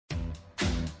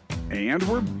And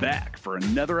we're back for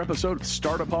another episode of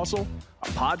Startup Hustle, a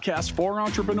podcast for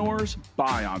entrepreneurs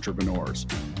by entrepreneurs.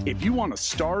 If you want to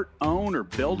start, own, or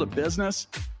build a business,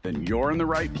 then you're in the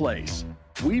right place.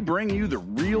 We bring you the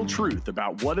real truth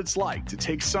about what it's like to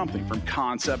take something from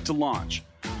concept to launch.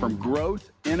 From growth,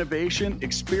 innovation,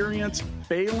 experience,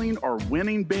 failing, or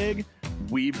winning big,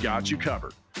 we've got you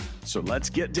covered. So let's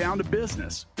get down to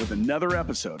business with another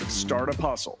episode of Startup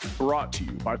Hustle, brought to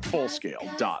you by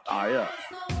Fullscale.io.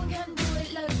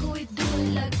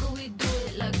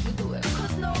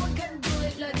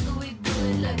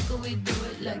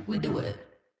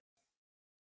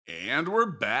 And we're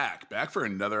back for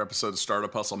another episode of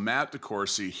Startup Hustle. Matt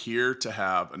DeCourcy here to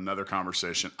have another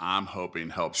conversation I'm hoping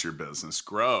helps your business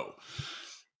grow.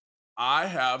 I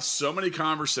have so many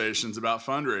conversations about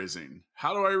fundraising.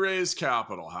 How do I raise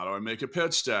capital? How do I make a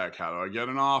pitch deck? How do I get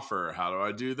an offer? How do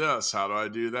I do this? How do I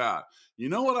do that? You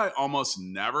know what I almost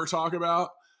never talk about?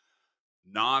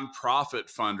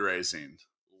 Nonprofit fundraising.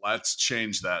 Let's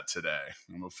change that today.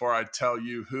 And before I tell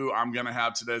you who I'm going to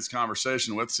have today's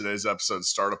conversation with, today's episode of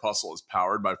Startup Hustle is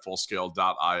powered by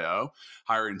Fullscale.io.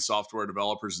 Hiring software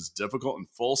developers is difficult, and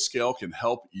Fullscale can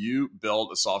help you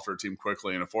build a software team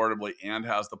quickly and affordably, and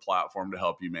has the platform to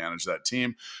help you manage that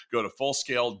team. Go to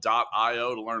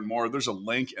Fullscale.io to learn more. There's a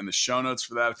link in the show notes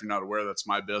for that. If you're not aware, that's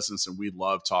my business, and we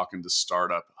love talking to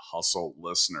Startup Hustle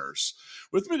listeners.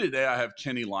 With me today, I have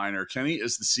Kenny Liner. Kenny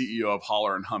is the CEO of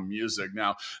Holler and Hum Music.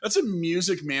 Now, that's a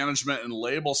music management and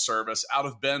label service out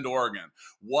of Bend, Oregon.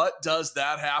 What does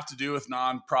that have to do with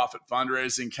nonprofit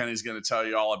fundraising? Kenny's going to tell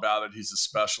you all about it. He's a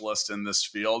specialist in this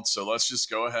field. So let's just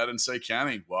go ahead and say,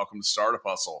 Kenny, welcome to Startup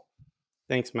Hustle.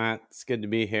 Thanks, Matt. It's good to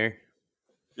be here.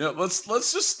 Yeah, let's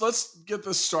get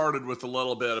this started with a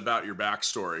little bit about your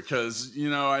backstory, because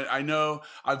I know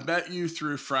I've met you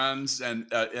through friends and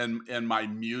in my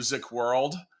music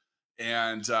world,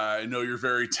 and I know you're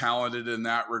very talented in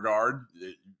that regard,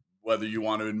 whether you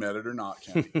want to admit it or not,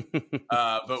 Kenny.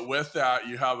 But with that,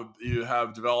 you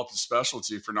have developed a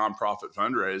specialty for nonprofit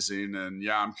fundraising, and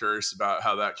yeah, I'm curious about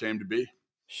how that came to be.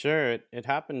 Sure. It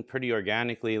happened pretty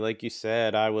organically. Like you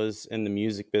said, I was in the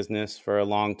music business for a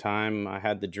long time. I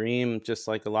had the dream, just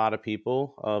like a lot of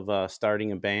people, of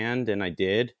starting a band, and I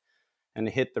did. And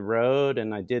I hit the road,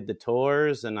 and I did the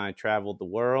tours, and I traveled the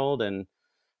world, and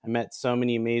I met so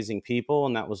many amazing people,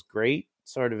 and that was great,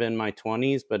 sort of in my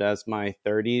 20s. But as my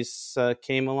 30s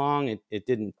came along, it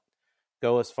didn't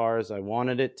go as far as I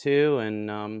wanted it to.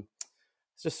 And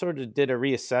just sort of did a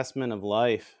reassessment of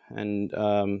life. And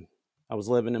I was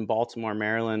living in Baltimore,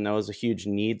 Maryland. There was a huge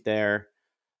need there.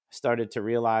 I started to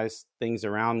realize things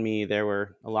around me. There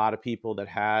were a lot of people that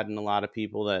had and a lot of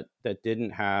people that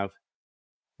didn't have.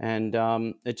 And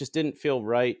it just didn't feel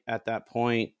right at that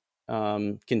point,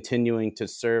 continuing to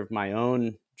serve my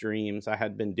own dreams. I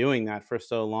had been doing that for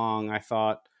so long. I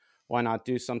thought, why not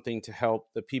do something to help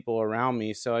the people around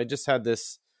me? So I just had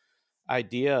this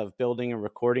idea of building a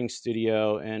recording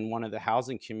studio in one of the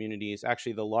housing communities,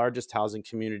 actually the largest housing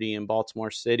community in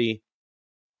Baltimore City,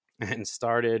 and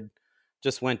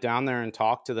just went down there and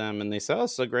talked to them, and they said, oh,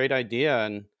 it's a great idea,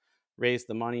 and raised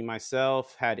the money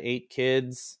myself, had 8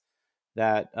 kids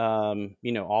that,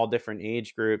 all different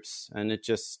age groups, and it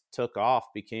just took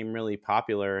off, became really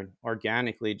popular, and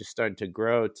organically just started to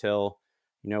grow till,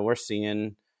 we're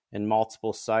seeing in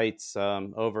multiple sites,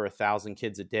 over 1,000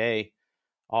 kids a day,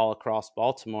 all across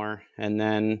Baltimore. And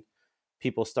then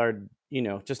people started,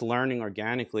 just learning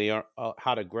organically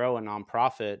how to grow a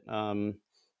nonprofit.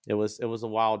 It was a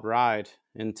wild ride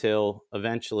until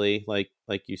eventually, like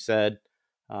you said,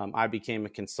 I became a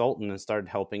consultant and started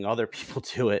helping other people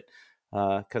do it.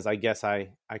 Cause I guess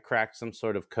I cracked some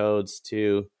sort of codes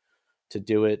to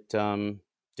do it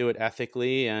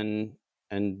ethically and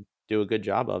do a good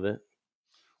job of it.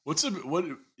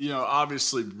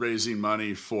 Obviously raising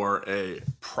money for a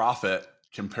profit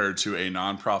compared to a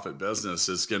nonprofit business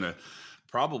is going to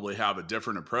probably have a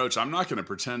different approach. I'm not going to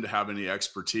pretend to have any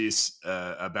expertise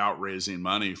about raising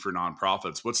money for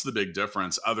nonprofits. What's the big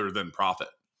difference other than profit?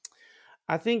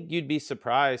 I think you'd be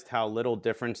surprised how little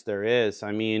difference there is.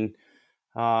 I mean,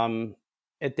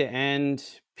 at the end,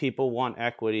 people want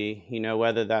equity,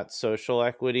 whether that's social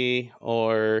equity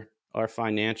or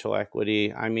financial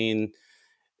equity. I mean,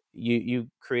 you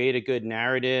create a good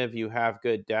narrative, you have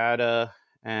good data,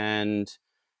 and,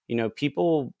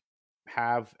 people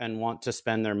have and want to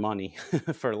spend their money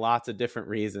for lots of different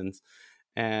reasons.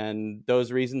 And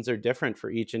those reasons are different for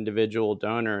each individual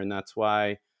donor. And that's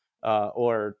why,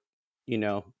 that's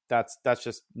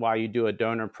just why you do a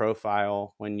donor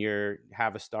profile when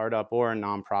have a startup or a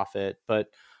nonprofit. But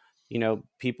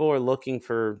people are looking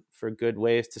for good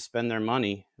ways to spend their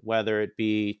money, whether it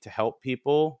be to help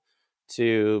people,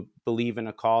 to believe in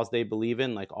a cause they believe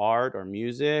in, like art or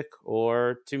music,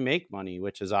 or to make money,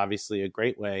 which is obviously a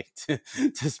great way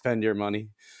to spend your money.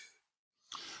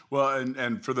 Well,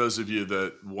 and for those of you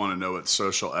that want to know what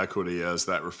social equity is,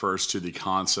 that refers to the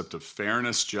concept of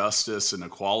fairness, justice, and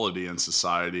equality in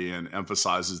society, and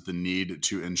emphasizes the need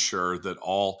to ensure that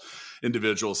all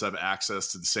individuals have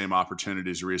access to the same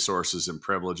opportunities, resources, and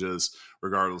privileges,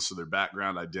 regardless of their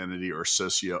background, identity, or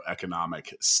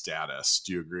socioeconomic status.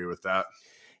 Do you agree with that?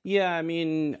 Yeah, I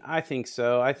mean, I think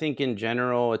so. I think in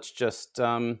general, it's just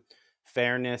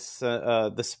fairness,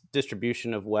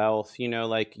 distribution of wealth.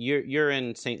 Like you're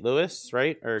in St. Louis,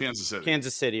 right, or Kansas City.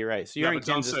 Kansas City, right? So Yeah, you're in but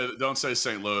don't Kansas. say don't say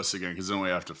St. Louis again because then we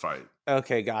have to fight.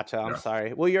 Okay, gotcha. I'm Yeah.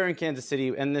 sorry. Well, you're in Kansas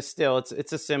City, and this still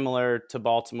it's a similar to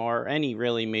Baltimore or any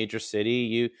really major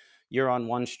city. You're on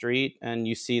one street and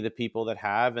you see the people that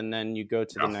have, and then you go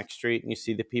to the Yeah. next street and you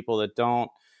see the people that don't.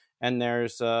 And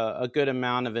there's a good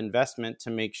amount of investment to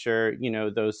make sure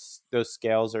those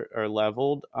scales are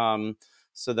leveled,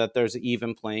 so that there's an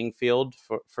even playing field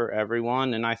for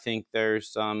everyone. And I think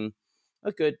there's a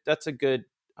good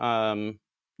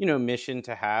mission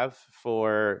to have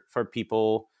for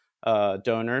people,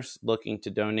 donors looking to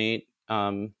donate,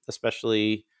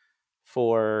 especially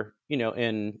for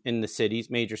in the cities,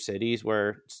 major cities,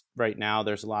 where right now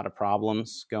there's a lot of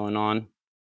problems going on.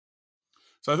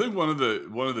 So I think one of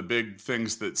the big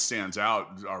things that stands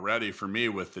out already for me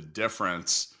with the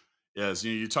difference is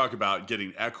you talk about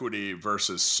getting equity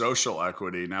versus social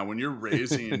equity. Now, when you're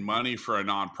raising money for a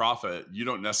nonprofit, you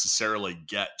don't necessarily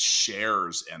get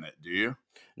shares in it, do you?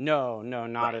 No, no, Right.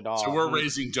 not at So all. we're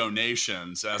raising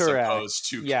donations as Correct. opposed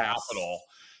to Yes. capital.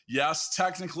 Yes,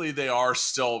 technically they are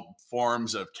still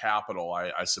forms of capital,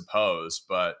 I suppose,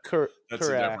 but that's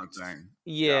a different Correct. thing.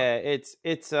 Yeah. Yeah,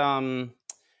 it's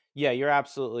yeah, you're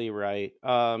absolutely right.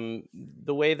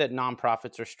 The way that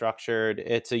nonprofits are structured,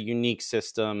 it's a unique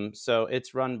system. So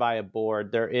it's run by a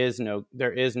board. There is no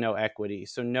equity.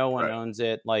 So no one Right. owns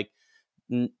it. Like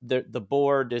the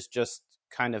board is just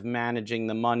kind of managing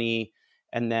the money,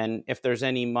 and then if there's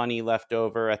any money left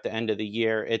over at the end of the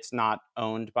year, it's not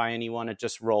owned by anyone. It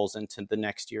just rolls into the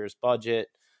next year's budget.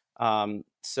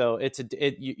 So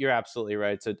you're absolutely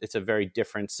right. It's a very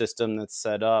different system that's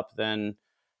set up than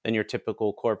your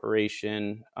typical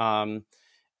corporation.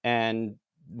 And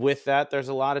with that, there's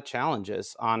a lot of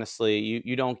challenges. Honestly,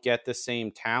 you don't get the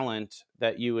same talent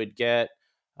that you would get,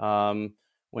 um,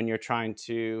 when you're trying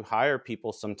to hire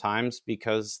people sometimes,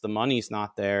 because the money's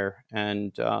not there,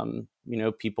 and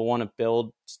people want to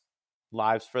build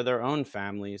lives for their own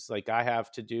families. Like I have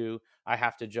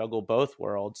to juggle both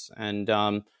worlds,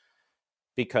 and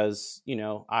because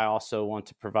I also want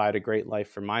to provide a great life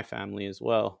for my family as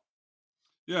well.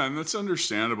 Yeah, and that's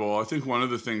understandable. I think one of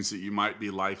the things that you might be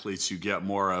likely to get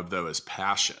more of though is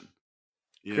passion.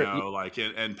 Like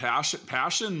and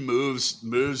passion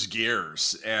moves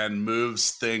gears and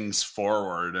moves things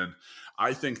forward. And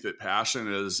I think that passion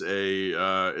is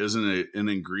an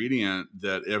ingredient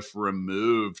that if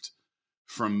removed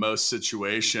from most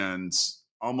situations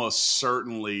almost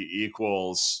certainly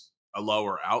equals a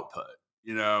lower output,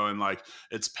 and like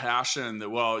it's passion that,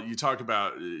 well, you talk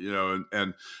about,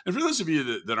 and for those of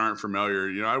you that aren't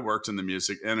familiar, I worked in the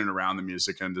music in and around the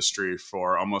music industry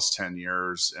for almost 10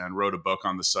 years and wrote a book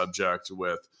on the subject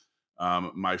with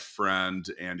my friend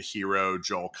and hero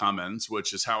Joel Cummins,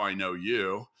 which is how I know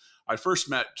you. I first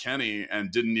met Kenny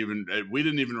and we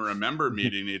didn't even remember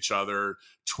meeting each other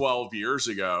 12 years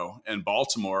ago in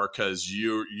Baltimore because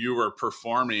you were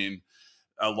performing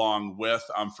along with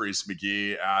Humphreys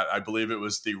McGee at, I believe it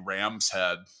was the Ram's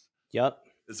Head. Yep.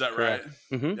 Is that right?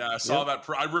 Correct. Hmm. Yeah, I saw Yep.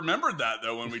 that. I remembered that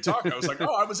though when we talked. I was like,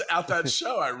 "Oh, I was at that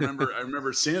show." I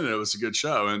remember seeing it. It was a good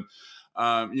show, and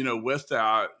with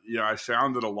that, I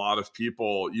found that a lot of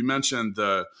people. You mentioned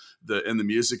the in the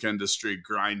music industry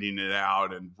grinding it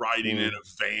out and riding in Mm. a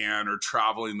van or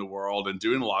traveling the world and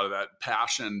doing a lot of that.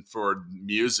 Passion for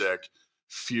music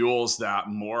fuels that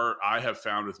more. I have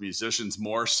found with musicians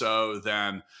more so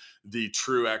than the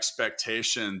true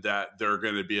expectation that they're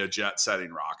going to be a jet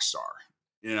setting rock star,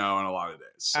 in a lot of days.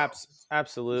 So,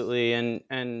 Absolutely,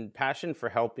 and passion for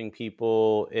helping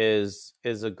people is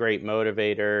a great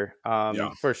motivator,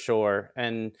 yeah. for sure.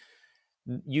 And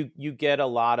you get a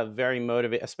lot of very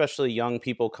motivated, especially young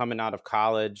people coming out of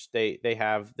college. They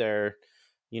have their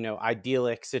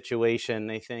idyllic situation.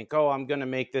 They think, oh, I'm going to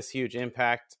make this huge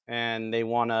impact, and they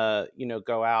want to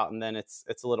go out, and then it's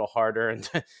a little harder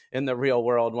in the real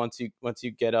world once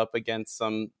you get up against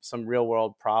some real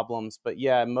world problems. But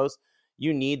yeah, most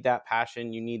you need that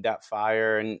passion, you need that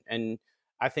fire. And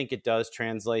I think it does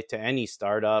translate to any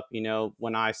startup.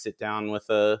 When I sit down with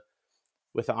an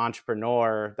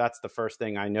entrepreneur, that's the first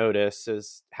thing I notice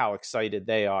is how excited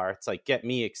they are. It's like, get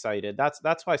me excited.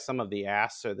 That's why some of the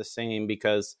asks are the same,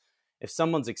 because if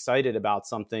someone's excited about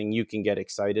something, you can get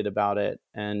excited about it.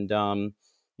 And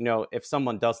if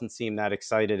someone doesn't seem that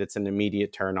excited, it's an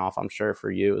immediate turn off, I'm sure, for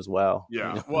you as well.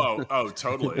 Yeah. Well, oh,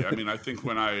 totally. I mean, I think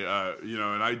when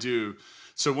and I do.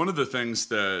 So one of the things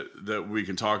that we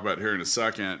can talk about here in a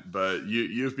second, but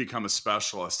you've become a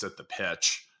specialist at the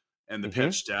pitch and the Hmm.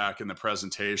 pitch deck and the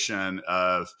presentation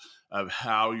of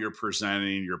how you're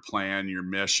presenting your plan, your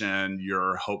mission,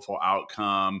 your hopeful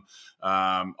outcome,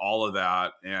 all of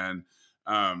that. And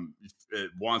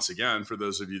once again, for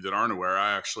those of you that aren't aware,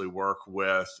 I actually work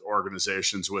with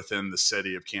organizations within the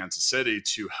city of Kansas City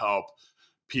to help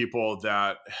people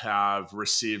that have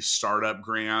received startup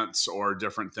grants or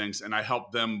different things, and I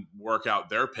help them work out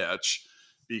their pitch,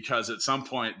 because at some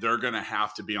point they're going to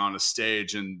have to be on a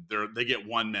stage and they get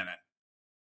 1 minute.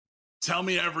 Tell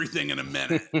me everything in a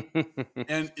minute.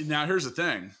 And now here's the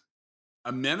thing: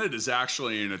 a minute is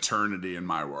actually an eternity in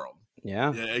my world.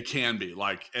 Yeah. Yeah, it can be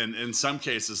like, and in some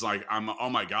cases, like oh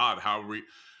my God, how are we?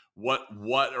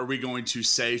 What are we going to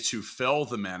say to fill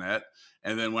the minute?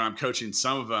 And then when I'm coaching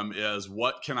some of them is,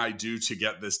 what can I do to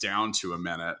get this down to a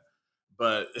minute?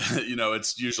 But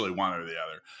it's usually one or the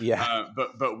other. Yeah.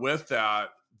 But with that,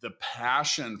 the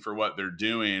passion for what they're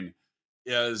doing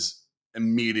is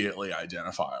immediately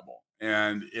identifiable.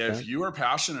 And Yeah. if you are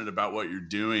passionate about what you're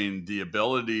doing, the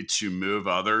ability to move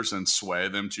others and sway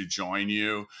them to join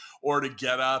you, or to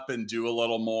get up and do a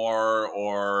little more,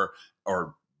 or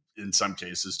in some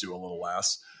cases do a little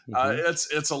less, Hmm.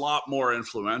 it's a lot more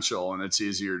influential and it's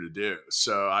easier to do.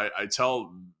 So I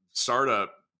tell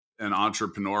startup and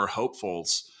entrepreneur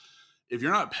hopefuls, if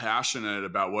you're not passionate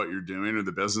about what you're doing or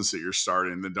the business that you're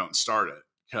starting, then don't start it,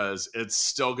 because it's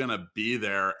still going to be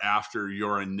there after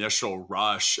your initial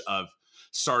rush of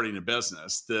starting a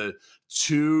business. The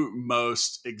two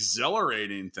most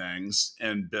exhilarating things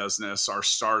in business are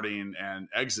starting and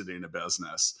exiting a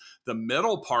business. The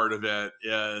middle part of it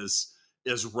is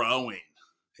rowing.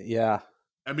 Yeah.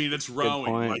 I mean, it's Good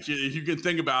rowing. point. Like, you can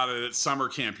think about it at summer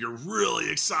camp. You're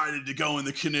really excited to go in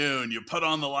the canoe and you put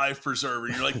on the life preserver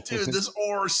and you're like, dude, this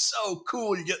oar is so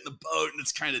cool. You get in the boat and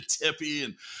it's kind of tippy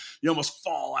and you almost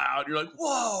fall out. You're like,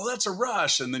 whoa, that's a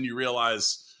rush. And then you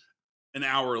realize an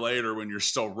hour later, when you're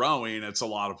still rowing, it's a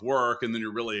lot of work. And then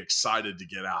you're really excited to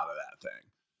get out of that thing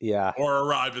Yeah. or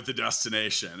arrive at the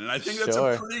destination. And I think Sure.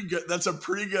 that's a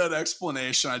pretty good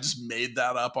explanation. I just made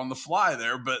that up on the fly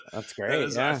there, but That's great. I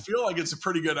Yeah. feel like it's a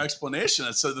pretty good explanation.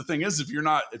 And so the thing is, if you're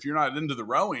not into the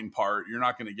rowing part, you're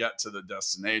not going to get to the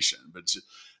destination, but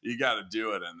you got to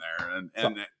do it in there. So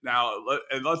And now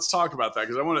let's talk about that,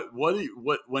 because I want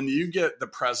to, when you get the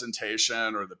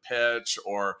presentation or the pitch,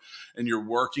 and you're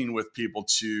working with people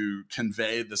to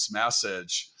convey this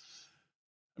message,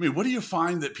 I mean, what do you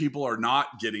find that people are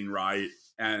not getting right,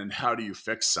 and how do you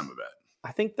fix some of it?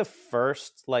 I think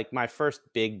my first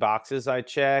big boxes I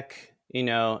check,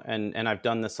 and I've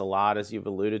done this a lot, as you've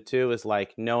alluded to, is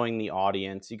like knowing the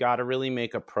audience. You got to really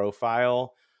make a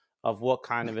profile of what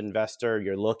kind of investor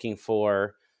you're looking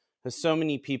for, because so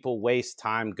many people waste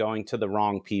time going to the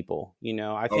wrong people.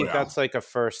 I Oh think yeah. that's like the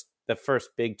first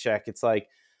big check. It's like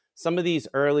some of these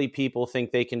early people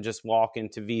think they can just walk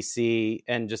into VC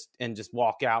and just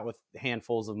walk out with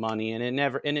handfuls of money, and it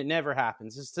never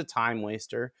happens. It's a time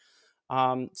waster.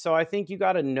 So I think you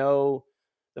got to know.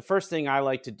 The first thing I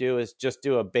like to do is just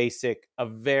do a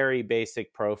very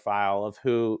basic profile of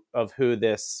who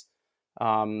this,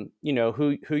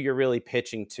 who you're really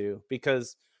pitching to,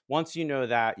 because once you know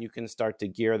that, you can start to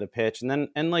gear the pitch.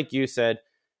 And like you said,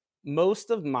 most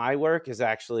of my work is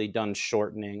actually done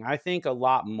shortening. I think a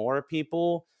lot more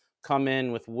people come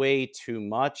in with way too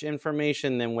much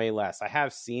information than way less. I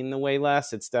have seen the way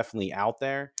less, it's definitely out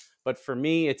there. But for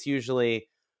me, it's usually,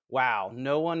 wow,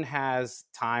 no one has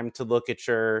time to look at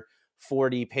your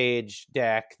 40-page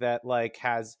deck that like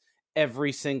has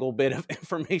every single bit of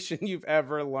information you've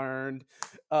ever learned.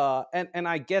 And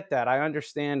I get that. I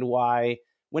understand why,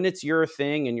 when it's your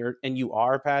thing and you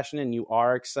are passionate and you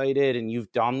are excited and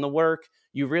you've done the work,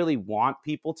 you really want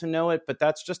people to know it. But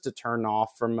that's just a turn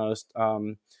off for most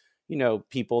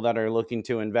people that are looking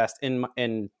to invest.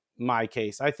 In my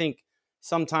case, I think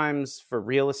sometimes for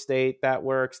real estate that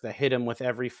works, to hit them with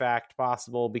every fact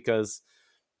possible, because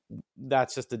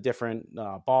that's just a different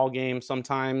ball game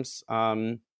sometimes.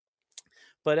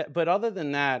 But other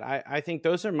than that, I think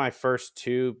those are my first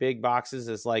two big boxes.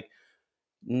 Is like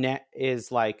net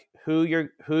is like who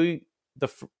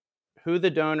who the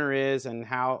donor is and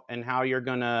how you're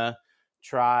gonna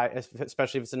try,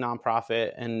 especially if it's a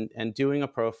nonprofit, and doing a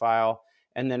profile,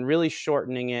 and then really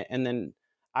shortening it. And then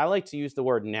I like to use the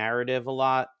word narrative a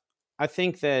lot. I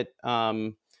think that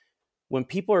when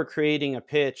people are creating a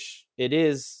pitch, it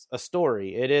is a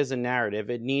story, it is a narrative.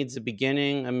 It needs a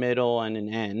beginning, a middle, and an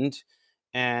end.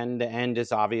 And the end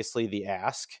is obviously the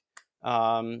ask.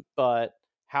 But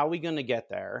how are we going to get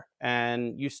there?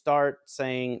 And you start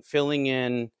saying, filling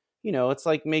in, it's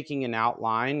like making an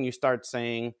outline. You start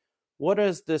saying, what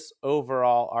is this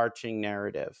overall arching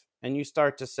narrative? And you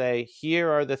start to say,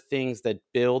 here are the things that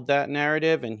build that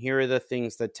narrative, and here are the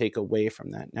things that take away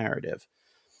from that narrative.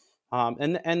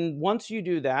 And once you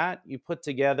do that, you put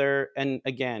together, and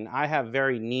again, I have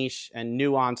very niche and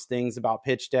nuanced things about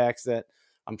pitch decks that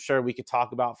I'm sure we could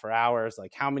talk about for hours,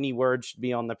 like how many words should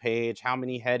be on the page, how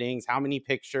many headings, how many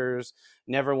pictures.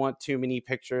 Never want too many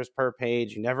pictures per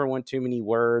page. You never want too many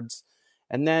words.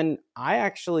 And then I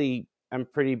actually am a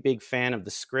pretty big fan of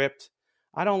the script.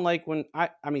 I don't like when I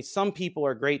mean, some people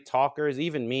are great talkers.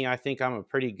 Even me, I think I'm a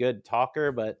pretty good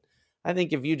talker, but I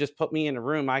think if you just put me in a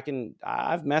room,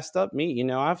 I've messed up me.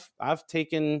 I've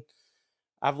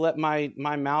let my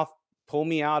mouth pull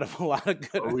me out of a lot of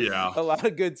good, Oh yeah. a lot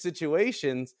of good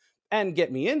situations, and get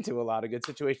me into a lot of good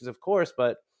situations, of course.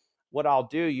 But what I'll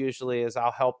do usually is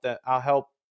I'll help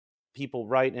people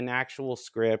write an actual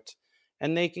script,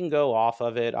 and they can go off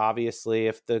of it, obviously,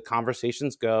 if the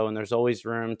conversations go, and there's always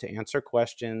room to answer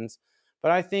questions.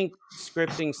 But I think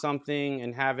scripting something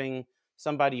and having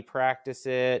somebody practice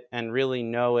it and really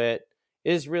know it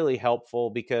is really helpful,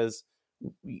 because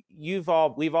we've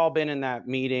all been in that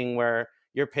meeting where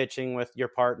you're pitching with your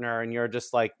partner and you're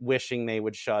just like wishing they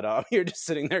would shut up. You're just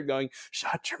sitting there going,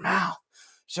 shut your mouth,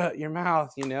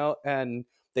 and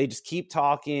they just keep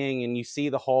talking, and you see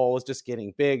the hole is just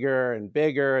getting bigger and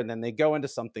bigger, and then they go into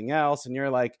something else, and you're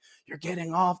like, you're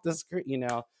getting off the screen.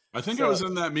 I think I So was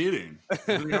in that meeting. I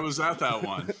think I was at that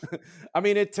one. I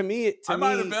mean, I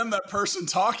might have been that person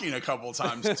talking a couple of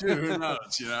times too. Who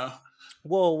knows?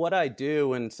 well, what I do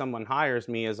when someone hires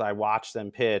me is I watch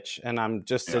them pitch, and I'm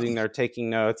just Yeah. sitting there taking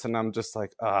notes, and I'm just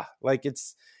like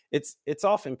it's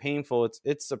often painful.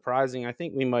 It's surprising. I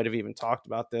think we might have even talked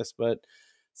about this, but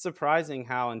surprising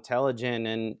how intelligent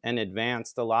and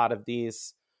advanced a lot of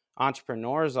these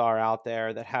entrepreneurs are out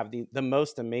there that have the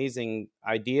most amazing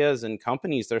ideas and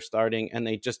companies they're starting, and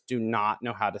they just do not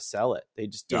know how to sell it. They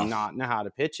just do Yeah. not know how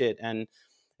to pitch it. And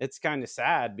it's kind of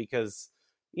sad, because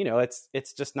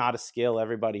it's just not a skill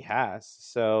everybody has.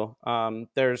 So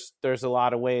there's a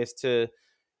lot of ways to,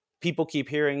 people keep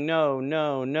hearing no,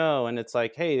 no, no, and it's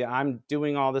like, hey, I'm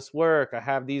doing all this work, I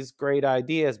have these great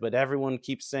ideas, but everyone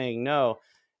keeps saying no.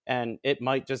 And it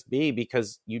might just be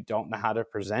because you don't know how to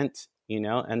present,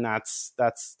 and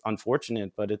that's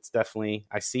unfortunate, but it's definitely,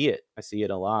 I see it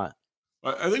a lot.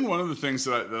 I think one of the things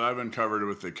that I've uncovered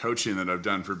with the coaching that I've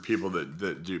done for people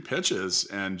that do pitches,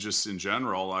 and just in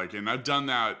general, like, and I've done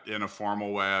that in a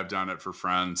formal way, I've done it for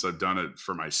friends, I've done it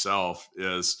for myself,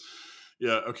 is,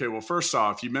 yeah, okay, well, first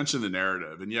off, you mentioned the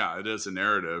narrative, and yeah, it is a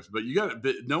narrative, but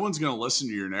no one's going to listen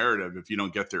to your narrative if you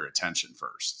don't get their attention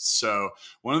first. So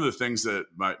one of the things that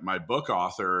my book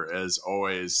author is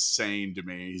always saying to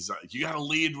me, he's like, you got to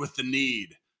lead with the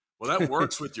need. Well, that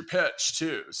works with your pitch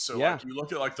too. So Yeah. like, you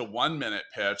look at like the 1 minute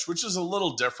pitch, which is a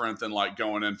little different than like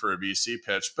going in for a VC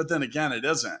pitch, but then again, it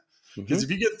isn't. Because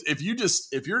Mhm. if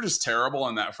you're just terrible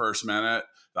in that first minute,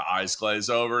 the eyes glaze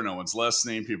over, no one's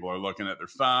listening, people are looking at their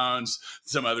phones,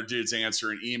 some other dude's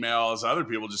answering emails, other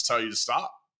people just tell you to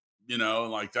stop.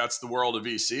 Like, that's the world of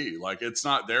VC. Like, it's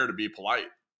not there to be polite.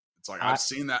 It's like, I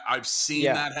I've seen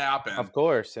Yeah, that happen. of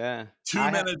course, yeah.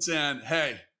 2 minutes in,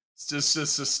 hey, just to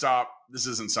stop. This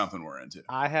isn't something we're into.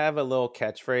 I have a little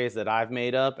catchphrase that I've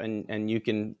made up, and you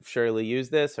can surely use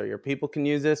this, or your people can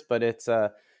use this, but it's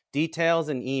details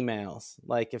and emails.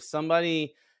 Like, if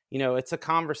somebody, it's a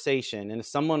conversation, and if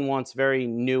someone wants very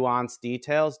nuanced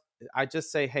details, I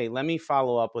just say, hey, let me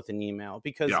follow up with an email,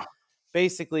 because Yeah.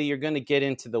 basically you're going to get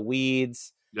into the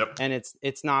weeds, Yep. and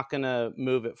it's not going to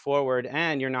move it forward,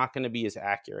 and you're not going to be as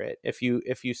accurate. If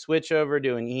you switch over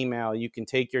to an email, you can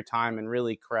take your time and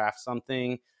really craft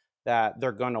something that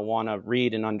they're going to want to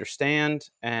read and understand.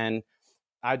 And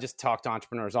I just talk to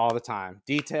entrepreneurs all the time,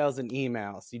 details and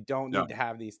emails. You don't Yeah. need to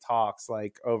have these talks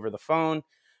like over the phone.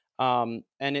 And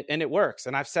it works.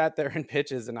 And I've sat there in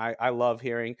pitches, and I love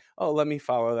hearing, oh, let me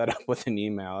follow that up with an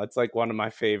email. It's like one of my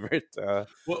favorite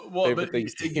But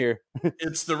things to hear.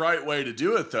 it's the right way to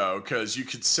do it though, because you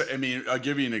could say, I mean, I'll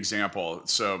give you an example.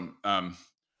 So,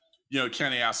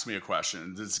 Kenny asked me a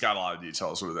question. It's got a lot of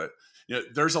details with it.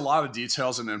 there's a lot of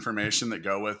details and information that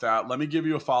go with that. Let me give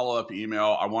you a follow-up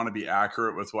email. I want to be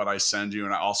accurate with what I send you,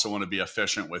 and I also want to be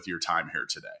efficient with your time here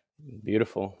today.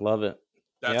 Beautiful. Love it.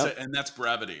 That's Yep. it. And that's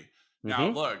brevity. Now,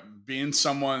 Mm-hmm. look, being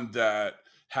someone that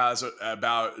has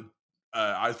about,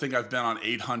 I think I've been on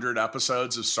 800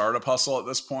 episodes of Startup Hustle at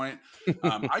this point.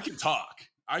 I can talk.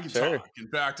 I can Sure. talk. In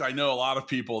fact, I know a lot of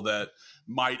people that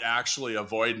might actually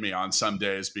avoid me on some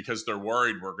days because they're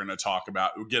worried we're going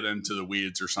to get into the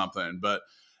weeds or something. But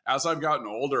as I've gotten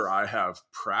older, I have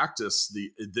practiced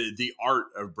the art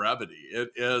of brevity.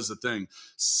 It is a thing.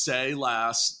 Say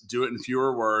less, do it in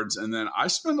fewer words. And then I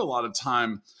spend a lot of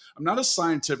time. I'm not as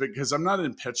scientific because I'm not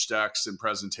in pitch decks and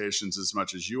presentations as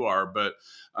much as you are, but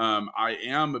I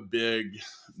am a big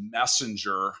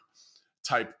messenger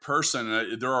type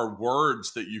person. There are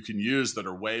words that you can use that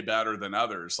are way better than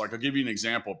others. Like, I'll give you an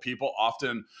example. People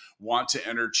often want to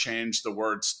interchange the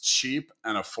words cheap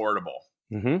and affordable.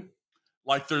 Mm-hmm.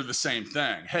 Like they're the same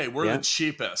thing. Hey, we're the Yeah.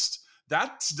 cheapest.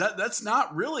 That's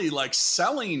not really like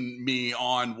selling me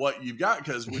on what you've got,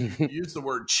 because when you use the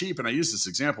word cheap, and I use this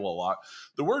example a lot,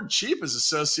 the word cheap is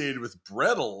associated with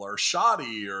brittle or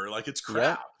shoddy or like it's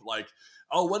crap. Yep. Like,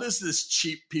 oh, what is this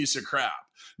cheap piece of crap?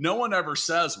 No one ever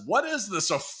says, what is this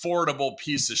affordable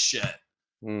piece of shit?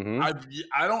 Mm-hmm.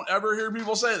 I don't ever hear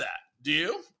people say that. Do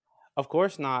you? Of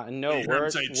course not. And no, You hear them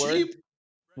say cheap?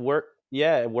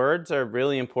 words are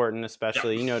really important, Yeah.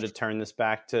 especially, to turn this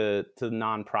back to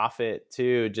nonprofit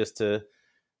too, just to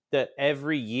that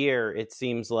every year it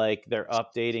seems like they're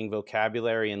updating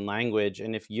vocabulary and language.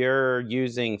 And if you're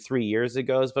using 3 years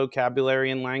ago's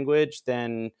vocabulary and language,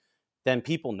 then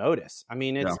people notice. I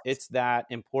mean, Yeah. it's that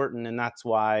important. And that's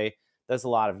why there's a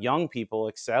lot of young people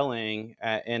excelling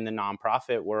in the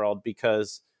nonprofit world,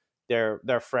 because they're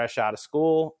fresh out of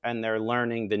school and they're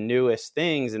learning the newest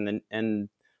things and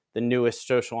the newest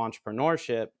social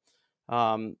entrepreneurship.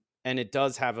 And it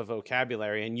does have a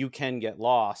vocabulary, and you can get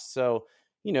lost. So,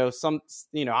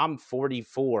 I'm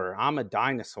 44. I'm a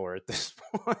dinosaur at this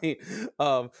point.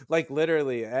 Like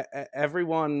literally,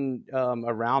 everyone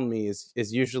around me is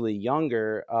usually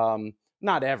younger.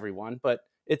 Not everyone, but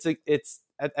it's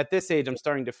at this age, I'm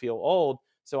starting to feel old.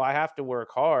 So I have to work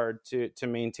hard to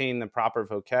maintain the proper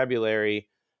vocabulary,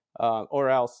 or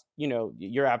else,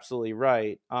 you're absolutely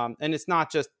right. And it's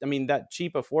not just, I mean, that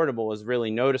cheap affordable is really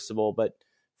noticeable, but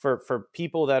for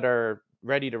people that are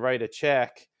ready to write a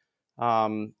check,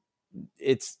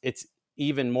 it's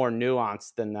even more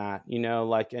nuanced than that,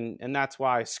 like, and that's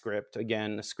why a script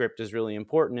is really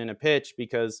important in a pitch,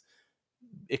 because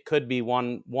it could be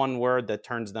one word that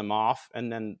turns them off.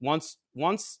 And then once,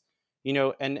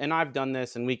 and I've done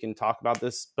this, and we can talk about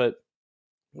this, but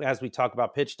as we talk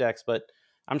about pitch decks, but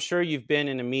I'm sure you've been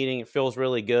in a meeting, it feels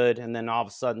really good, and then all of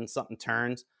a sudden something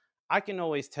turns. I can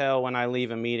always tell when I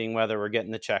leave a meeting whether we're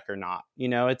getting the check or not.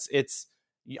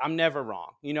 I'm never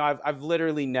wrong. I've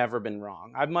literally never been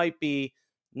wrong. I might be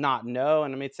not know,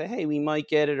 and I might say, hey, we might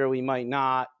get it or we might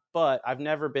not, but I've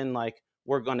never been like,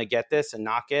 we're going to get this and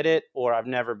not get it, or I've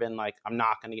never been like, I'm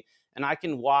not going to get. And I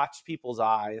can watch people's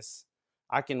eyes.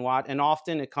 I can watch, and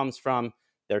often it comes from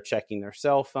they're checking their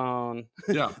cell phone.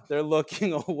 Yeah. They're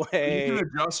looking away. You can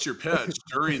adjust your pitch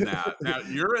during that. Now,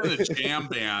 you're in a jam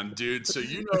band, dude, so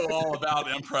you know all about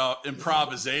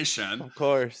improvisation. Of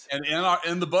course. And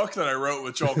in the book that I wrote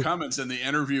with Joel Cummins, in the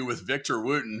interview with Victor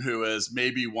Wooten, who is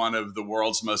maybe one of the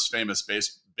world's most famous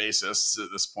bassists at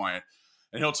this point,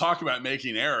 and he'll talk about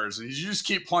making errors, and you just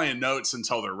keep playing notes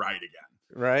until they're right again.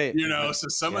 Right. So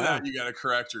some of that you got to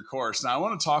correct your course. Now, I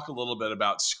want to talk a little bit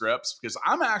about scripts, because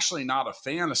I'm actually not a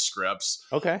fan of scripts.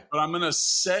 Okay. But I'm going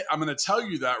to tell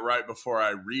you that right before I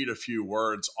read a few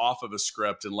words off of a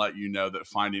script, and let you know that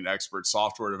finding expert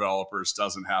software developers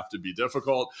doesn't have to be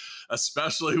difficult,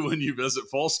 especially when you visit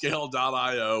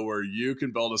fullscale.io, where you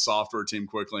can build a software team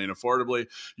quickly and affordably.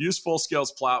 Use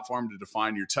Fullscale's platform to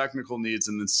define your technical needs,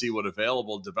 and then see what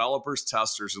available developers,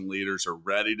 testers, and leaders are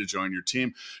ready to join your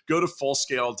team. Go to fullscale.io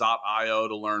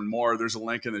to learn more. There's a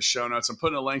link in the show notes. I'm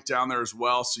putting a link down there as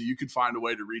well, so you can find a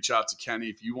way to reach out to Kenny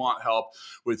if you want help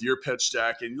with your pitch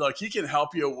deck. And look, he can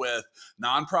help you with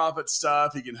nonprofit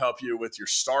stuff. He can help you with your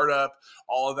startup,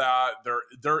 all of that.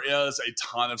 There is a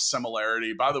ton of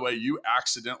similarity. By the way, you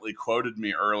accidentally quoted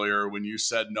me earlier when you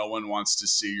said no one wants to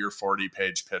see your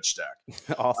 40-page pitch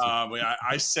deck. Awesome.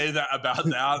 I say that about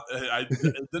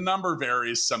that. The number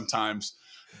varies sometimes.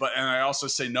 And I also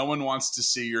say no one wants to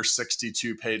see your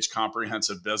 62-page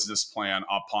comprehensive business plan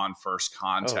upon first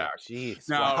contact. Oh, geez.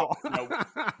 Now, Wow.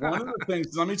 one of the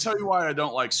things, let me tell you why I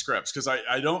don't like scripts, because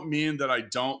I don't mean that I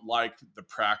don't like the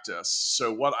practice.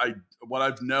 So what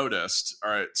I've noticed, all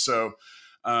right, so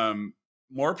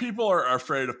more people are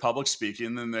afraid of public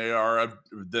speaking than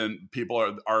than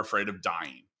people are afraid of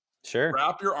dying. Sure.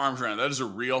 Wrap your arms around it. That is a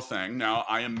real thing. Now,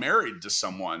 I am married to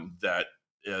someone that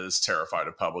is terrified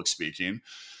of public speaking.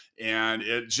 And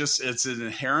it's an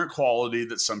inherent quality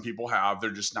that some people have.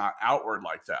 They're just not outward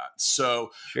like that.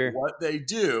 So Sure. what they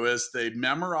do is they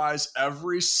memorize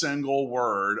every single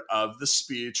word of the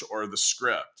speech or the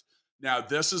script. Now,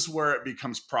 this is where it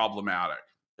becomes problematic,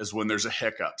 is when there's a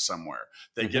hiccup somewhere.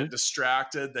 They Hmm. get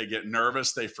distracted, they get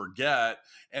nervous, they forget.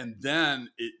 And then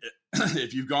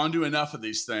if you've gone to enough of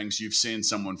these things, you've seen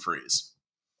someone freeze,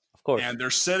 Of course. and they're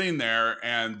sitting there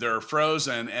and they're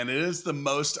frozen, and it is the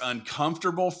most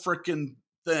uncomfortable freaking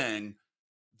thing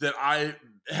that I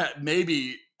had,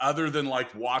 maybe other than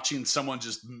like watching someone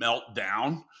just melt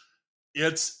down.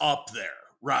 It's up there,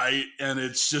 right? And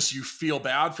it's just, you feel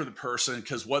bad for the person,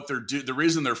 because the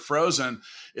reason they're frozen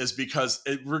is because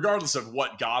regardless of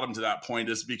what got them to that point,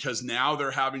 is because now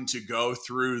they're having to go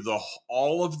through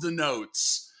all of the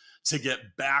notes to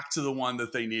get back to the one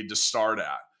that they need to start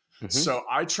at. Hmm. So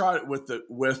I try it with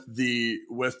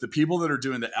the people that are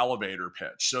doing the elevator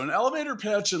pitch. So an elevator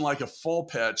pitch and like a full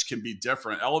pitch can be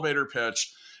different. Elevator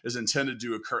pitch is intended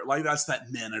to occur like that's that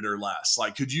minute or less.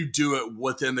 Like, could you do it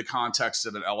within the context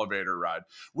of an elevator ride?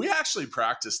 We actually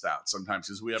practice that sometimes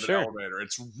because we have Sure. an elevator.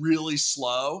 It's really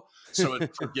slow, so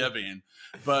it's forgiving.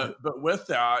 But with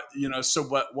that, so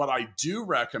what I do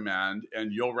recommend,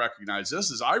 and you'll recognize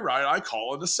this, is I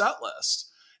call it a set list.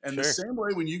 And the Sure. same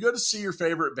way, when you go to see your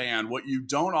favorite band, what you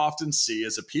don't often see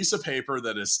is a piece of paper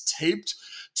that is taped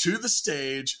to the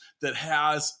stage that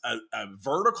has a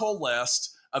vertical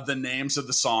list of the names of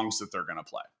the songs that they're going to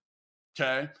play.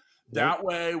 Okay. That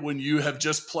way, when you have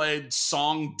just played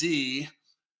song D,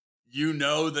 you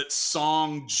know that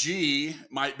song G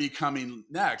might be coming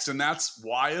next. And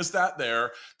why is that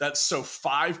there? That's so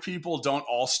 5 people don't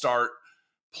all start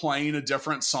playing a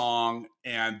different song,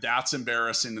 and that's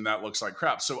embarrassing, and that looks like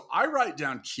crap. So I write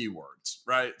down keywords,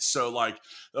 right? So like,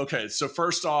 okay, so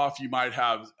first off, you might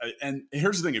have, and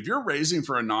here's the thing, if you're raising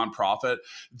for a nonprofit,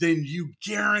 then you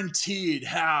guaranteed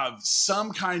have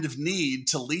some kind of need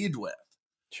to lead with.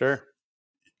 Sure.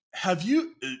 Have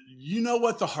you know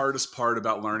what the hardest part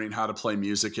about learning how to play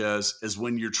music is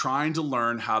when you're trying to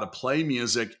learn how to play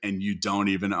music and you don't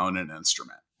even own an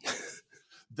instrument.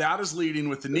 That is leading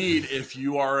with the need. If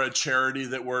you are a charity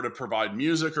that were to provide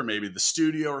music, or maybe the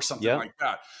studio or something like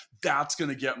that, that's going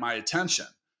to get my attention.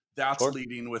 That's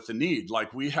leading with the need.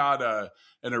 Like we had there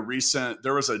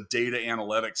was a data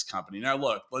analytics company. Now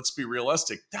look, let's be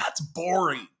realistic. That's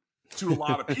boring to a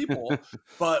lot of people,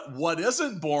 but what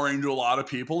isn't boring to a lot of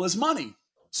people is money.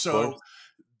 So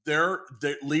they're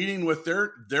leading with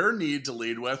their need to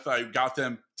lead with. I got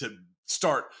them to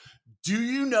start. Do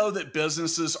you know that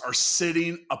businesses are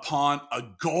sitting upon a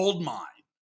gold mine,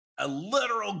 a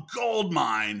literal gold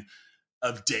mine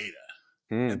of data,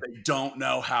 and they don't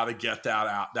know how to get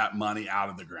that money out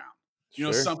of the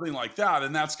ground? Something like that.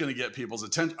 And that's going to get people's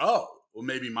attention. Oh, well,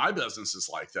 maybe my business is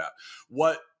like that.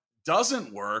 What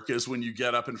doesn't work is when you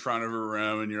get up in front of a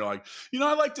room and you're like,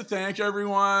 I'd like to thank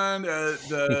everyone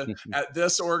at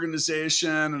this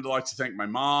organization, and I'd like to thank my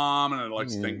mom, and I'd like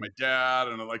to thank my dad,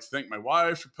 and I'd like to thank my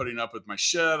wife for putting up with my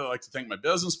shit. I'd like to thank my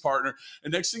business partner.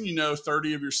 And next thing you know,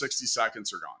 30 of your 60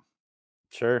 seconds are gone.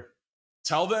 Sure.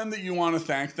 Tell them that you want to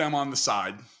thank them on the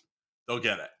side. They'll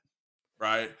get it.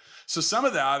 Right. So some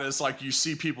of that is like, you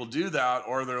see people do that,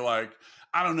 or they're like,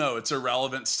 I don't know, it's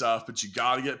irrelevant stuff, but you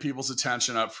got to get people's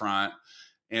attention up front,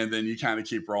 and then you kind of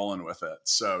keep rolling with it.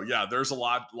 So yeah, there's a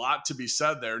lot to be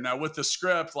said there. Now with the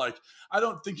script, like, I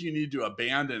don't think you need to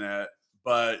abandon it,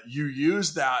 but you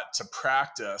use that to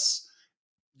practice.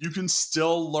 You can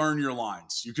still learn your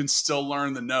lines. You can still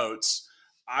learn the notes.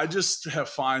 I just have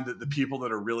find that the people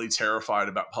that are really terrified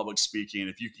about public speaking,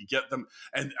 if you can get them,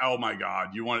 and oh my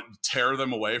God, you want to tear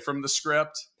them away from the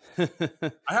script.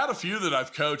 I had a few that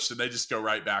I've coached and they just go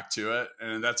right back to it,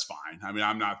 and that's fine. I mean,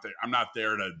 I'm not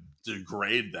there to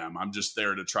degrade them. I'm just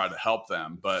there to try to help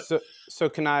them. But so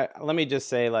let me just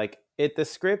say, like, the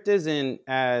script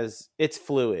it's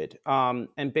fluid.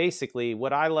 And basically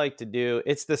what I like to do,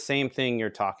 it's the same thing you're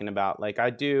talking about. Like I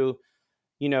do,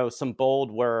 some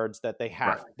bold words that they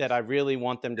have that I really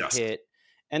want them to hit.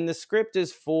 And the script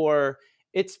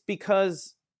it's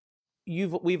because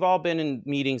we've all been in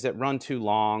meetings that run too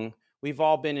long. We've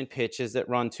all been in pitches that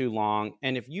run too long.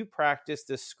 And if you practice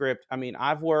this script, I mean,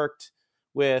 I've worked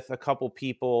with a couple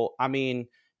people. I mean,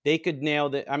 they could nail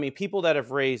that. I mean, people that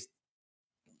have raised,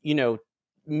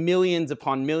 millions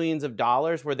upon millions of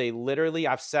dollars, where they literally,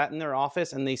 I've sat in their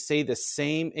office and they say the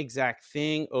same exact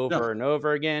thing over and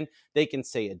over again. They can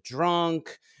say it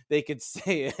drunk. They could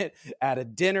say it at a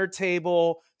dinner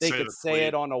table. They Say could the say tweet.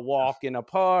 it on a walk in a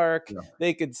park. Yeah.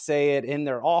 They could say it in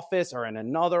their office or in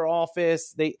another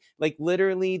office. They like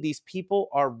literally these people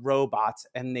are robots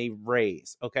and they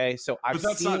raise. Okay. So I've But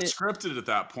that's not seen it, scripted at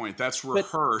that point. That's but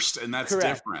rehearsed, and that's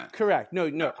correct. different. Correct. No,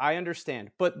 Yeah. no, I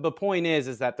understand. But the point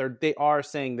is that they are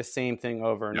saying the same thing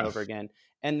over and Yeah. over again.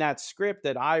 And that script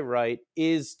that I write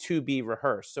is to be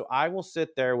rehearsed. So I will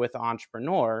sit there with an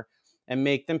entrepreneur and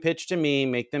make them pitch to me,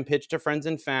 make them pitch to friends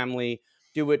and family,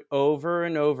 do it over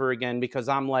and over again because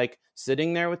I'm like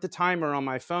sitting there with the timer on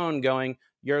my phone going,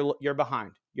 you're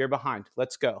behind. You're behind.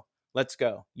 Let's go. Let's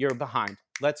go. You're behind.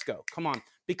 Let's go. Come on.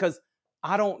 Because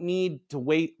I don't need to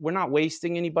wait. We're not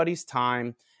wasting anybody's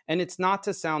time. And it's not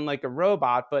to sound like a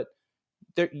robot, but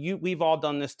we've all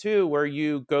done this too, where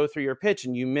you go through your pitch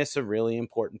and you miss a really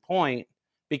important point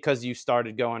because you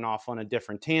started going off on a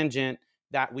different tangent.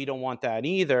 That we don't want that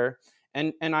either.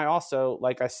 And I also,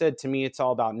 like I said, to me, it's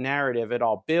all about narrative. It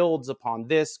all builds upon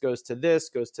this, goes to this,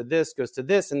 goes to this, goes to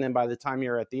this. And then by the time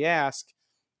you're at the ask,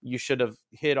 you should have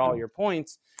hit all your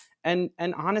points. And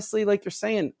honestly, like you're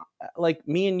saying, like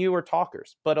me and you are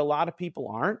talkers, but a lot of people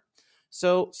aren't.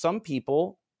 So some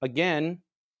people, again,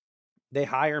 they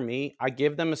hire me, I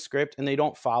give them a script and they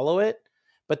don't follow it.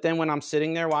 But then when I'm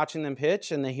sitting there watching them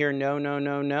pitch and they hear no, no,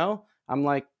 no, no, I'm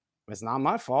like, it's not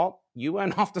my fault. You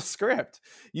went off the script.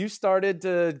 You started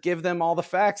to give them all the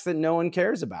facts that no one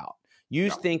cares about. You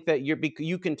Yeah. think that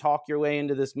you can talk your way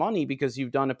into this money because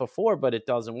you've done it before, but it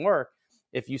doesn't work.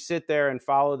 If you sit there and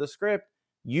follow the script,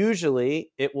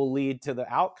 usually it will lead to the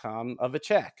outcome of a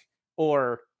check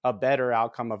or a better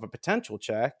outcome of a potential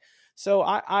check. So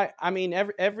I mean,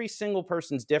 every single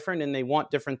person's different and they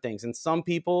want different things. And some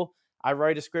people I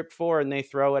write a script for and they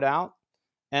throw it out,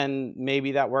 and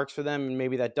maybe that works for them and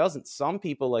maybe that doesn't. Some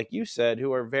people, like you said,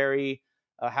 who are very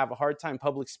have a hard time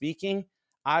public speaking.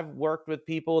 I've worked with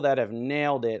people that have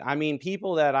nailed it. I mean,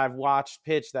 people that I've watched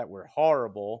pitch that were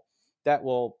horrible, that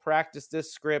will practice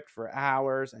this script for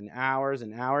hours and hours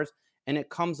and hours, and it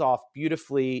comes off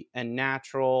beautifully and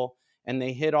natural, and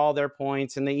they hit all their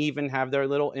points, and they even have their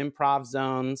little improv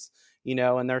zones,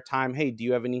 and their time. Hey, do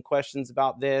you have any questions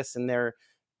about this? And they're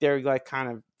like kind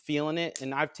of feeling it.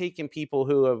 And I've taken people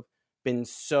who have been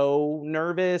so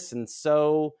nervous and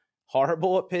so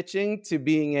horrible at pitching to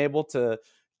being able to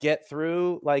get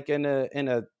through like in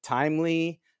a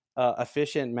timely,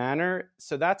 efficient manner.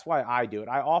 So that's why I do it.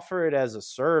 I offer it as a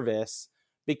service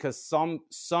because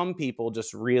some people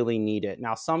just really need it.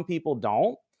 Now, some people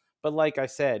don't. But like I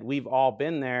said, we've all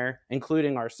been there,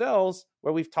 including ourselves,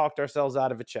 where we've talked ourselves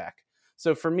out of a check.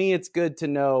 So for me, it's good to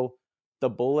know the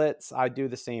bullets. I do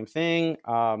the same thing.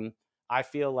 I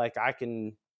feel like I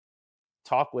can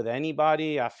talk with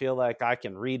anybody. I feel like I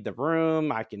can read the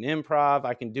room. I can improv.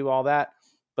 I can do all that.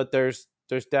 But there's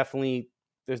definitely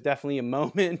a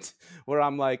moment where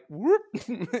I'm like, whoop,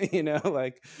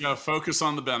 like Focus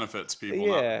on the benefits, people,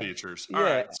 not the yeah, features. All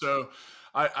yeah. right. So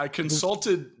I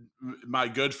consulted my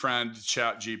good friend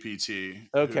Chat GPT,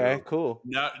 Okay, cool.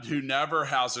 who never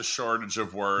has a shortage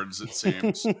of words, it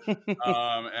seems. And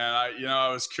I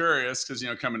was curious because,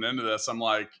 coming into this, I'm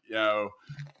like,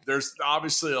 there's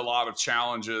obviously a lot of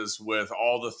challenges with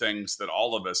all the things that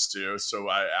all of us do. So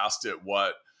I asked it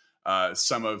what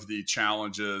some of the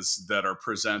challenges that are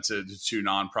presented to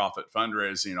nonprofit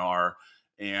fundraising are.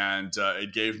 And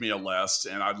it gave me a list,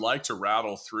 and I'd like to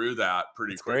rattle through that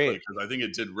pretty That's quickly great. because I think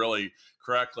it did really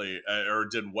correctly or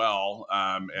did well,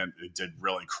 and it did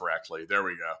really correctly. There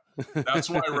we go. That's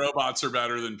why robots are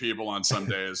better than people on some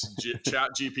days.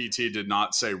 Chat GPT did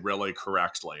not say really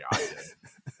correctly. I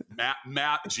did.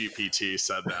 Matt GPT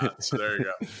said that. So there you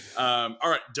go. All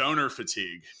right, donor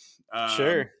fatigue.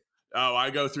 Sure. Oh, I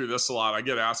go through this a lot. I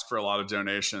get asked for a lot of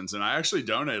donations, and I actually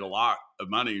donate a lot of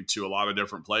money to a lot of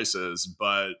different places.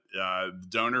 But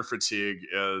donor fatigue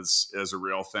is a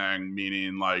real thing.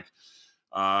 Meaning, like,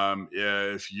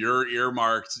 if you're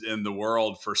earmarked in the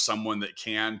world for someone that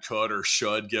could, or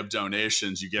should give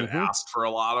donations, you get asked for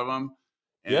a lot of them,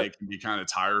 and Yep. it can be kind of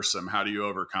tiresome. How do you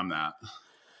overcome that?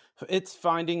 It's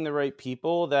finding the right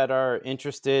people that are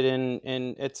interested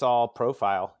in it's all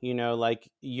profile, like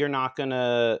you're not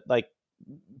gonna like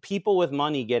people with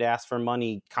money get asked for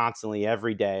money constantly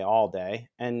every day, all day.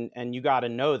 And you got to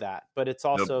know that, but it's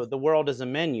Yep. also the world is a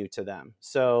menu to them.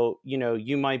 So,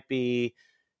 you might be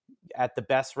at the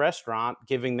best restaurant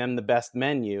giving them the best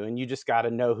menu, and you just got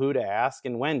to know who to ask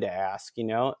and when to ask,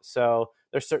 so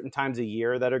there's certain times a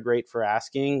year that are great for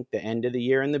asking. The end of the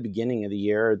year and the beginning of the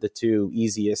year are the two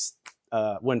easiest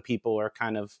when people are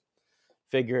kind of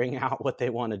figuring out what they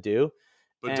want to do.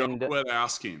 But don't And quit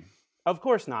asking. of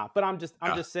course not, but I'm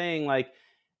Yeah. just saying, like,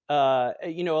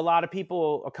 a lot of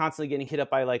people are constantly getting hit up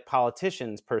by like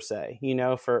politicians per se,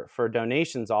 for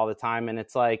donations all the time. And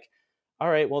it's like, all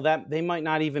right, well, that they might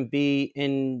not even be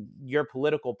in your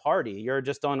political party. You're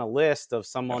just on a list of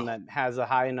someone Yeah. that has a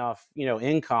high enough,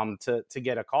 income to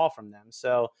get a call from them.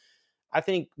 So I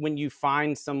think when you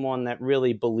find someone that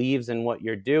really believes in what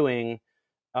you're doing,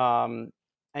 um,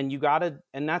 and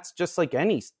and that's just like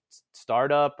any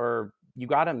startup, or you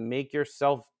gotta make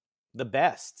yourself the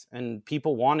best, and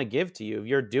people want to give to you. If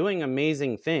you're doing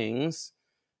amazing things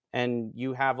and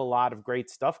you have a lot of great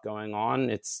stuff going on,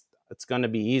 it's going to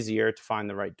be easier to find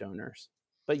the right donors.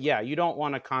 But yeah, you don't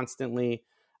want to constantly.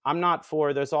 I'm not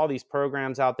for. There's all these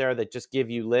programs out there that just give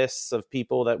you lists of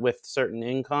people that with certain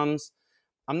incomes.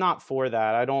 I'm not for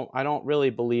that. I don't really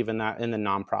believe in that in the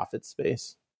nonprofit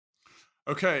space.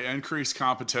 Okay, increased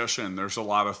competition. There's a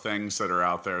lot of things that are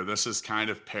out there. This is kind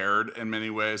of paired in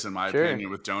many ways, in my Sure. opinion,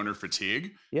 with donor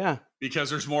fatigue, Yeah. because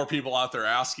there's more people out there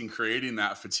asking, creating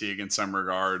that fatigue in some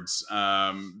regards.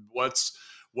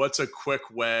 What's a quick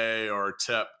way or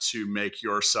tip to make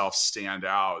yourself stand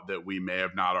out that we may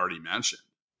have not already mentioned?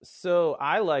 So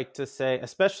I like to say,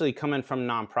 especially coming from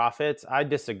nonprofits, I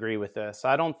disagree with this.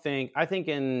 I think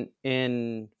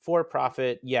in for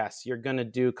profit, yes, you're going to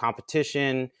do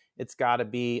competition. It's got to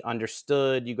be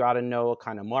understood. You got to know what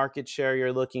kind of market share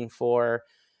you're looking for.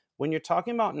 When you're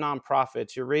talking about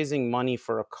nonprofits, you're raising money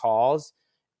for a cause.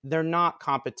 They're not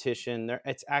competition.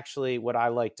 It's actually what I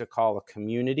like to call a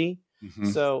community. Hmm.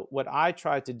 So what I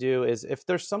try to do is, if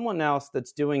there's someone else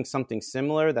that's doing something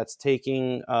similar, that's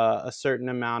taking a certain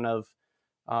amount of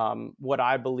what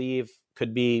I believe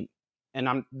could be,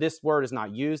 and this word is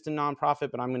not used in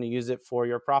nonprofit, but I'm going to use it for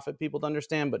your profit people to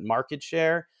understand. But market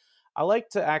share, I like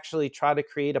to actually try to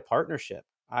create a partnership.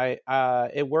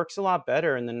 It works a lot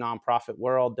better in the nonprofit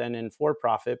world than in for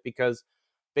profit, because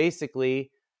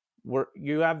basically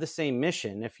you have the same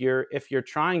mission. If you're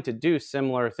trying to do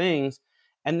similar things,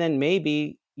 and then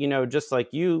maybe, just like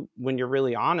you, when you're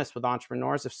really honest with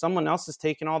entrepreneurs, if someone else is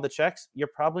taking all the checks, you're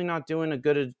probably not doing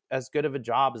as good of a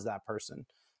job as that person.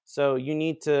 So you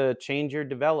need to change your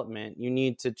development, you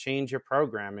need to change your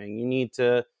programming, you need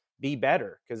to be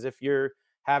better, because if you're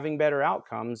having better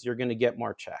outcomes, you're going to get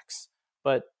more checks.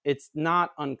 But it's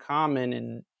not uncommon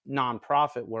in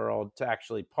nonprofit world to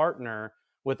actually partner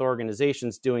with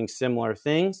organizations doing similar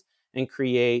things and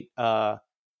create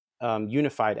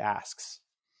unified asks.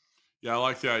 Yeah, I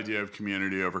like the idea of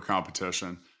community over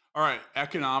competition. All right,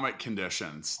 economic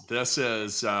conditions. This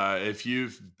is if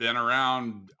you've been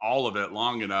around all of it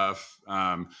long enough.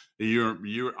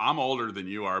 You. I'm older than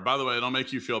you are. By the way, it'll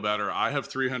make you feel better. I have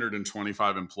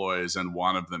 325 employees, and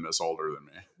one of them is older than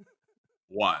me.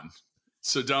 One.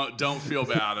 So don't feel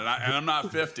bad. And I'm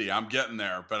not 50. I'm getting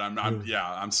there, but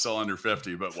I'm still under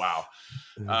 50. But wow.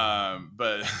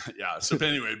 But yeah. So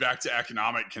anyway, back to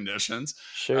economic conditions.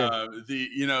 Sure.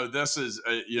 This is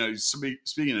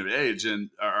speaking of age, and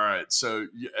all right. So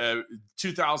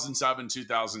 2007,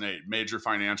 2008, major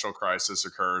financial crisis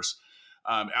occurs.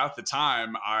 At the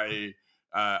time, I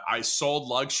sold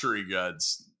luxury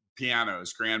goods,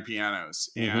 pianos, grand pianos,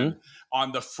 and Mm-hmm.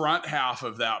 on the front half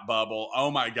of that bubble, oh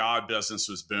my God, business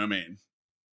was booming.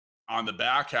 On the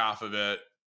back half of it,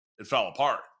 it fell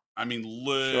apart. I mean,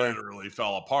 Sure. literally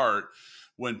fell apart.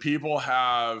 When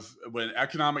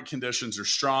economic conditions are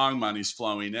strong, money's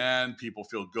flowing in, people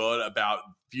feel good about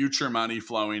future money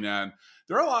flowing in.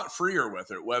 They're a lot freer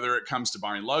with it, whether it comes to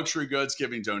buying luxury goods,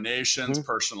 giving donations, Mm-hmm.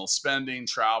 personal spending,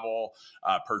 travel,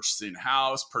 purchasing a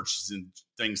house, purchasing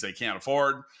things they can't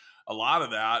afford, a lot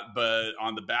of that. But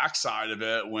on the backside of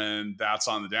it, when that's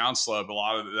on the downslope, a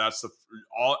lot of that's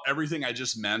everything I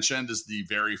just mentioned is the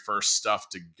very first stuff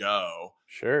to go.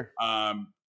 Sure.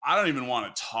 I don't even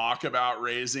want to talk about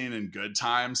raising in good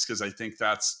times, because I think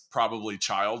that's probably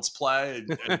child's play,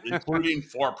 including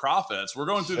for profits. We're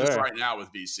going through this Sure. right now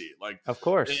with VC. Like, Of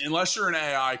course. unless you're an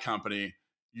AI company,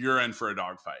 you're in for a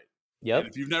dogfight. And Yep.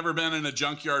 if you've never been in a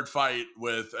junkyard fight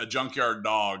with a junkyard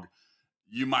dog,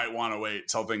 you might want to wait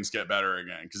till things get better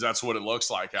again, because that's what it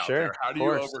looks like out there. Sure. How Of do you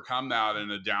course. overcome that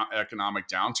in a economic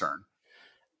downturn?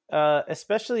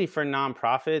 Especially for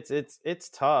nonprofits, it's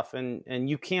tough, and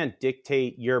you can't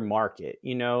dictate your market,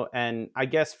 And I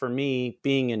guess for me,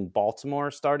 being in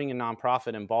Baltimore, starting a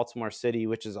nonprofit in Baltimore City,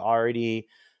 which is already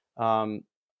um,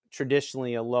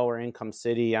 traditionally a lower income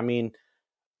city. I mean,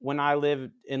 when I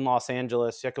lived in Los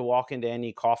Angeles, you could walk into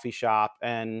any coffee shop,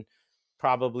 and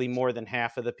probably more than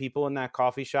half of the people in that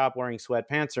coffee shop wearing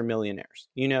sweatpants are millionaires.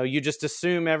 You just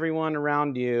assume everyone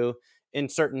around you in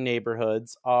certain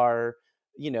neighborhoods are,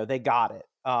 they got it.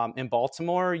 in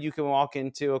Baltimore, you can walk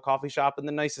into a coffee shop in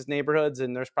the nicest neighborhoods,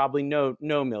 and there's probably no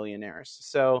millionaires.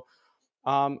 So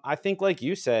I think, like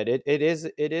you said, it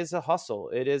is a hustle,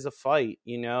 it is a fight,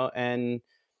 and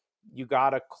you got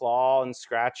to claw and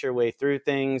scratch your way through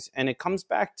things. And it comes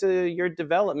back to your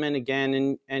development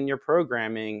again, and your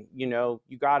programming. You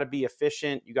got to be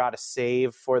efficient. You got to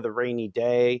save for the rainy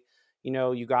day.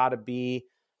 You got to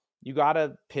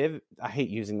pivot. I hate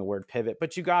using the word pivot,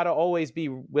 but you got to always be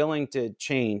willing to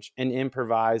change and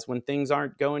improvise when things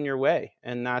aren't going your way.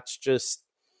 And that's just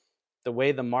the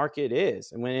way the market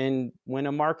is. And when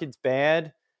a market's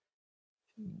bad,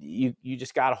 you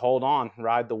just got to hold on,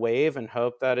 ride the wave, and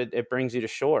hope that it brings you to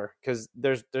shore, because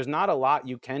there's not a lot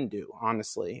you can do,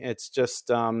 honestly. It's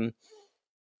just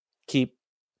keep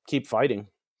fighting.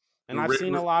 And I've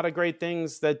seen a lot of great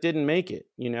things that didn't make it,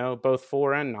 both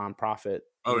for and nonprofit.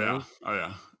 Oh yeah. Oh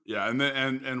yeah. Yeah. And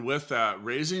then, and with that,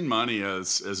 raising money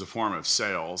is a form of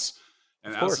sales.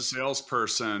 And Of as a course.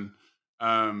 salesperson,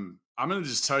 I'm going to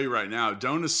just tell you right now,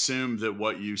 don't assume that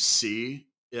what you see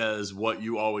is what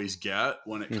you always get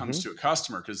when it comes Hmm. to a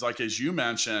customer. Cause like, as you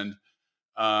mentioned,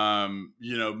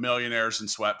 millionaires in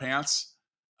sweatpants.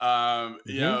 Hmm.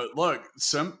 Look,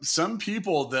 some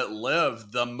people that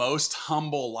live the most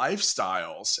humble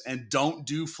lifestyles and don't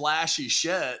do flashy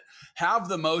shit have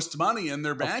the most money in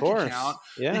their Of bank account, course.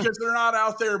 Yeah. because they're not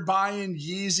out there buying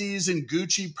Yeezys and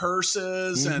Gucci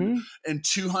purses and Hmm.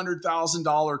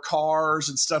 $200,000 cars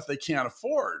and stuff they can't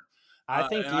afford. I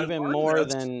think And I even learned more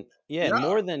this. than, yeah, Yeah,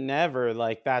 more than ever,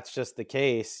 like that's just the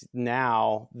case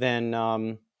now. Then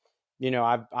I've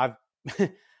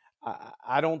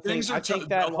I don't think, things are. I think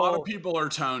that A lot of whole, people are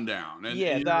toned down, and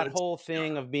yeah, that it's whole yeah,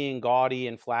 thing of being gaudy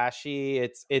and flashy,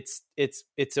 it's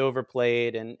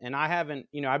overplayed. And I haven't,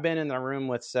 I've been in the room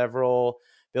with several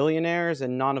billionaires,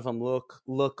 and none of them look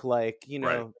like,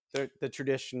 right. the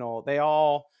traditional. They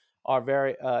all are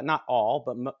very, not all,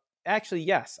 but actually,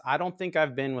 yes, I don't think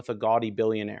I've been with a gaudy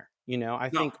billionaire. I No,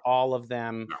 think all of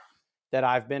them no. that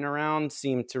I've been around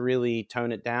seem to really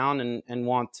tone it down, and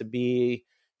want to be,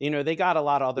 they got a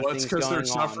lot of other Well, it's things because they're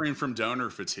going on. suffering from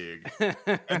donor fatigue.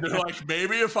 And they're like,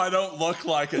 maybe if I don't look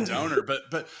like a donor, but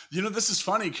this is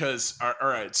funny because all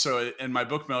right, so in my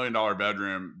book $1 Million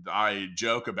Bedroom, I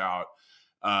joke about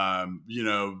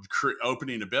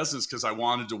opening a business because I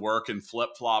wanted to work in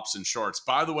flip flops and shorts.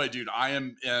 By the way, dude, I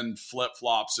am in flip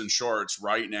flops and shorts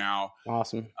right now.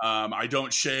 Awesome. I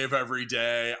don't shave every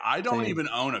day. I don't Same. even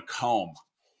own a comb.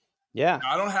 Yeah.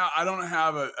 I don't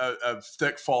have a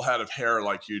thick full head of hair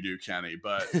like you do, Kenny,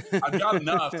 but I've got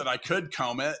enough that I could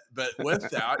comb it. But with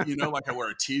that, like I wear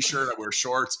a t-shirt, I wear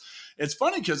shorts. It's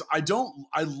funny because I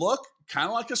look kind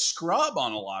of like a scrub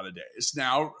on a lot of days.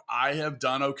 Now I have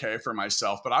done okay for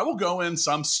myself, but I will go in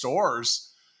some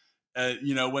stores,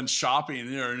 when shopping,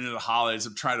 into the holidays.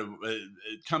 I'm trying to,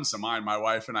 it comes to mind. My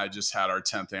wife and I just had our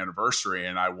 10th anniversary,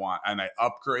 and I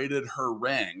upgraded her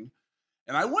ring,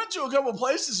 and I went to a couple of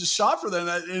places to shop for them,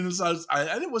 and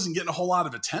I wasn't getting a whole lot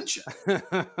of attention,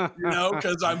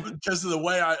 because of the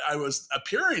way I was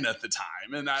appearing at the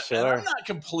time, and I'm Sure. not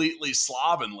completely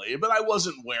slovenly, but I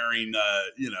wasn't wearing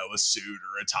a suit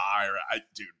or a tie,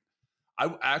 dude.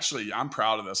 I'm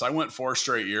proud of this. I went 4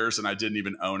 straight years, and I didn't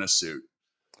even own a suit.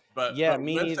 But Yeah,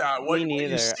 with that, what me you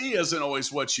neither. see isn't always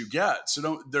what you get.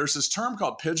 So there's this term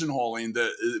called pigeonholing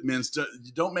that it means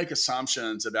you don't make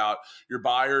assumptions about your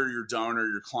buyer, your donor,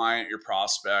 your client, your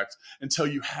prospect until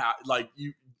you have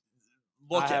you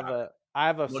I look at have it.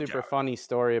 a Look at super it. funny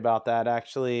story about that,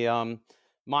 actually.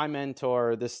 My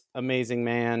mentor, this amazing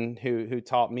man who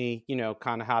taught me,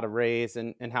 kind of how to raise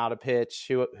and how to pitch,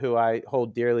 who I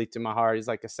hold dearly to my heart. He's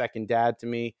like a second dad to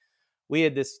me. We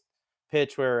had this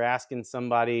pitch where we're asking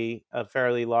somebody, a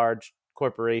fairly large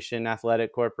corporation,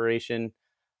 athletic corporation,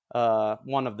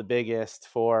 one of the biggest,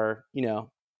 for, a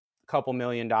couple $1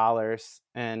 million,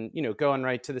 and, going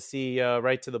right to the CEO,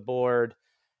 right to the board.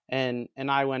 And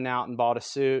I went out and bought a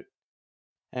suit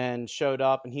and showed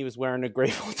up, and he was wearing a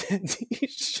Grateful Dead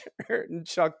t-shirt and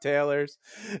Chuck Taylors.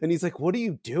 And he's like, "What are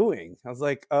you doing?" I was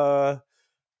like, I'm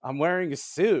wearing a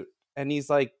suit." And he's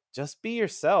like, "Just be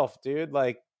yourself, dude.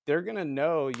 Like, they're going to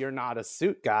know you're not a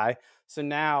suit guy." So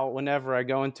now whenever I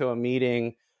go into a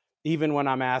meeting, even when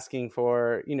I'm asking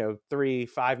for,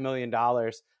 $3-5 million,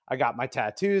 I got my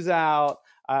tattoos out.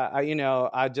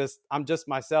 I'm just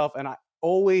myself. And I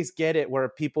always get it where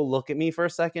people look at me for a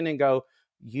second and go,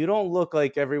 "You don't look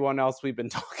like everyone else we've been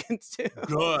talking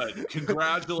Good.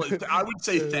 Congratulations. I would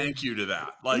say to." thank you to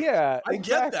that. Like, Yeah, I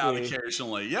get that exactly.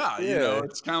 occasionally. Yeah. Yeah.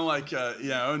 It's kind of like,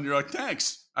 and you're like,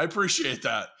 thanks. I appreciate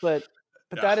that. But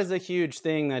Yeah. that is a huge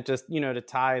thing that, just, to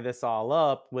tie this all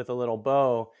up with a little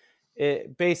bow,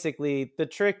 it basically, the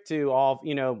trick to all,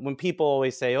 when people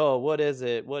always say, oh, what is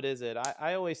it,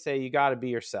 I always say you got to be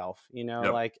yourself.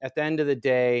 Yep. Like at the end of the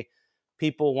day,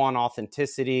 people want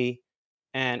authenticity,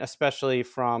 and especially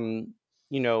from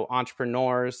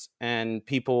entrepreneurs and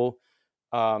people,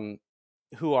 um,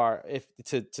 who are, if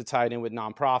to tie it in with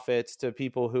nonprofits, to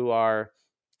people who are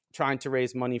trying to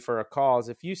raise money for a cause.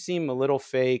 If you seem a little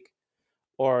fake,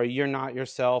 or you're not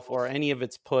yourself, or any of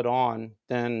it's put on,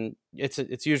 then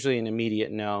it's usually an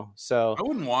immediate no. I So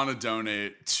wouldn't want to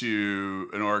donate to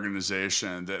an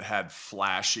organization that had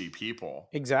flashy people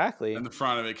in exactly, the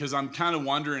front of it, because I'm kind of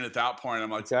wondering at that point.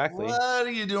 I'm like, exactly. what are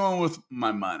you doing with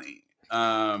my money?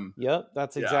 Yep,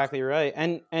 that's Yeah. exactly right.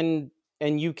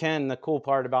 And you can, the cool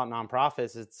part about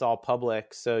nonprofits, it's all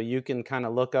public, so you can kind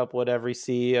of look up what every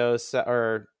CEO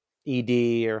or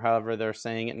ED, or however they're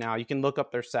saying it now. You can look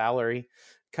up their salary,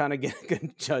 kind of get a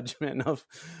good judgment of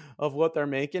what they're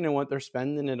making and what they're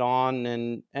spending it on,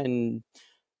 and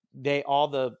they all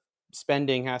the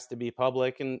spending has to be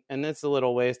public, and it's a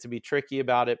little ways to be tricky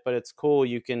about it, but it's cool.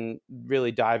 You can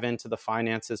really dive into the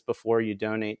finances before you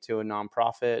donate to a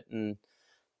nonprofit, and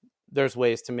there's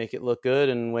ways to make it look good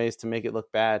and ways to make it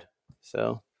look bad.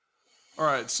 So All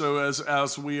right. So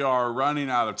as we are running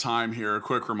out of time here, a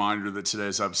quick reminder that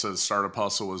today's episode of Startup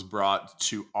Hustle was brought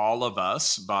to all of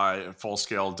us by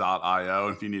Fullscale.io.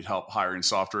 If you need help hiring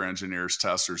software engineers,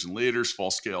 testers, and leaders,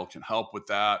 Fullscale can help with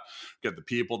that. Get the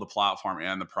people, the platform,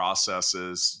 and the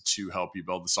processes to help you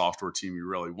build the software team you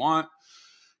really want.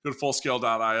 Go to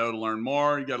Fullscale.io to learn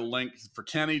more. You got a link for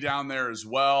Kenny down there as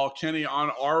well. Kenny,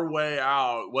 on our way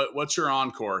out, what's your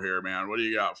encore here, man? What do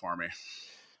you got for me?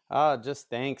 just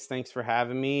thanks for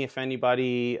having me. If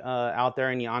anybody out there,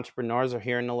 any entrepreneurs, are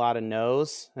hearing a lot of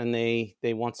no's and they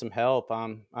want some help,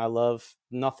 I love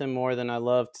nothing more than I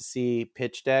love to see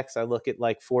pitch decks. I look at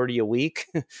like 40 a week,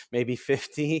 maybe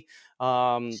 50.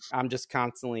 I'm just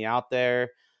constantly out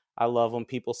there. I love when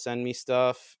people send me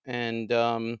stuff.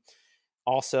 And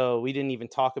also, we didn't even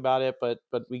talk about it, but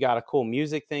we got a cool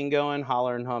music thing going,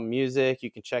 Holler and Hum Music.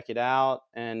 You can check it out,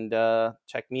 and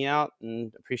check me out,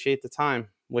 and appreciate the time.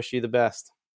 Wish you the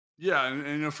best. Yeah,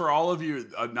 and for all of you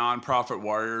nonprofit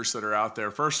warriors that are out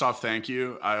there, first off, thank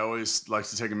you. I always like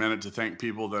to take a minute to thank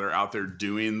people that are out there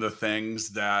doing the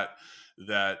things that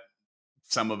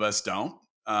some of us don't.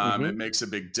 It Hmm. makes a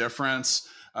big difference.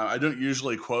 I don't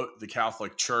usually quote the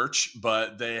Catholic Church,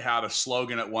 but they had a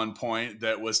slogan at one point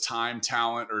that was "time,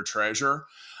 talent, or treasure."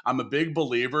 I'm a big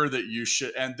believer that you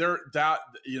should, and there that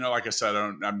like I said,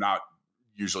 I'm not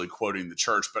usually quoting the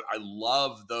church, but I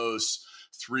love those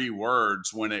three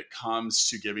words when it comes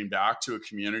to giving back to a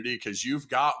community, because you've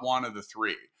got one of the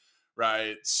three,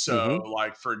 right? So Hmm.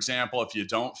 like, for example, if you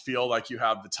don't feel like you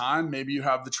have the time, maybe you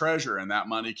have the treasure, and that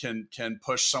money can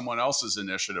push someone else's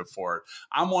initiative forward.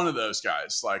 I'm one of those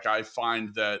guys. Like, I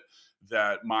find that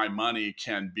my money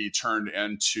can be turned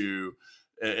into,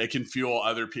 it can fuel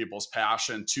other people's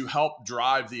passion to help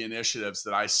drive the initiatives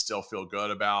that I still feel good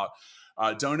about.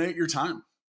 Donate your time,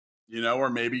 or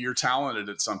maybe you're talented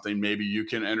at something. Maybe you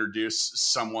can introduce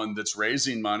someone that's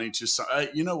raising money to some.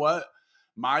 You know what?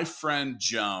 My friend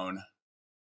Joan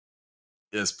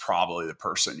is probably the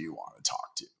person you want to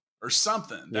talk to, or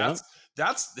something. Yep.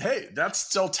 That's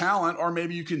still talent. Or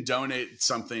maybe you can donate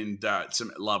something, that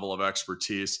some level of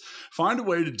expertise. Find a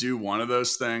way to do one of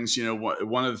those things.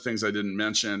 One of the things I didn't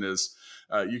mention is,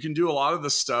 you can do a lot of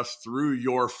this stuff through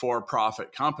your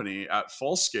for-profit company. At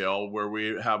Full Scale, where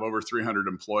we have over 300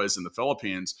 employees in the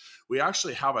Philippines, we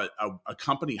actually have a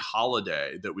company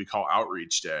holiday that we call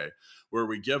Outreach Day, where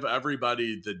we give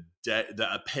everybody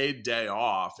a paid day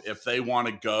off if they want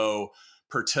to go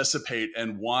participate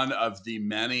in one of the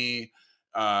many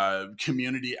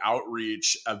community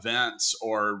outreach events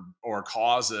or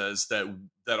causes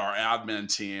that our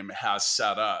admin team has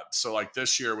set up. So like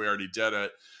this year, we already did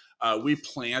it. We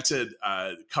planted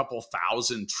a couple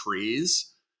thousand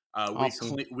trees.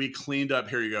 Awesome. We cleaned up,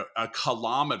 here you go, a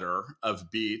kilometer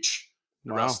of beach.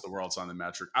 The rest Wow. of the world's on the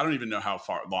metric. I don't even know how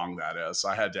far long that is.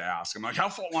 I had to ask. I'm like,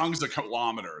 how long is a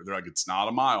kilometer? They're like, it's not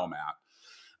a mile,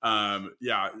 Matt.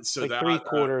 Yeah. It's So like that three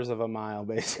quarters of a mile,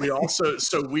 we basically. also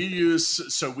we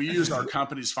use our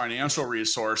company's financial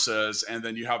resources, and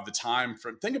then you have the time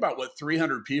for, think about what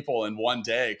 300 people in one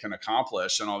day can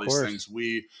accomplish and all Of these course. things.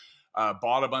 We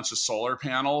bought a bunch of solar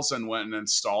panels and went and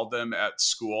installed them at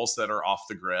schools that are off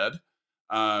the grid.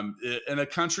 In a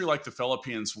country like the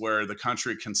Philippines, where the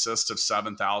country consists of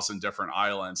 7,000 different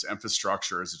islands,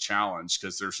 infrastructure is a challenge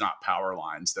because there's not power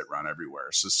lines that run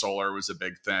everywhere. So solar was a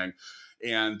big thing.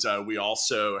 And we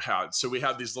also had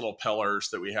these little pillars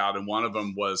that we had, and one of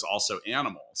them was also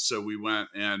animals. So we went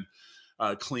and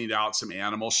cleaned out some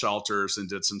animal shelters and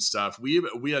did some stuff.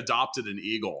 We adopted an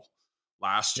eagle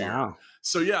last year. Wow.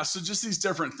 So yeah, so just these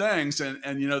different things.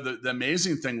 And you know, the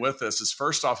amazing thing with this is,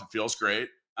 first off, it feels great.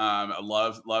 I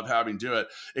love having do it.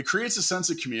 It creates a sense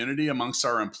of community amongst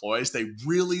our employees. They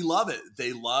really love it.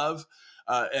 They love,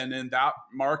 and in that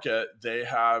market,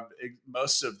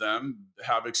 most of them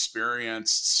have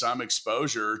experienced some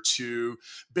exposure to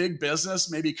big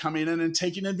business, maybe coming in and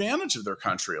taking advantage of their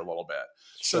country a little bit.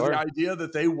 So the idea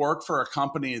that they work for a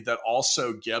company that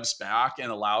also gives back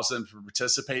and allows them to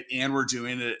participate, and we're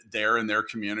doing it there in their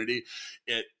community.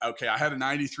 I had a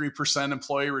 93%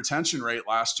 employee retention rate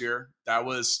last year. That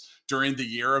was during the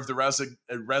year of the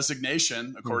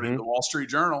resignation, according to the Wall Street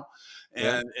Journal.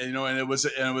 And you know, and it was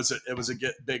a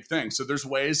big thing. So there's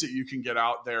ways that you can get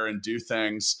out there and do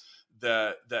things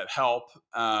that help.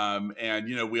 And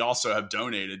you know, we also have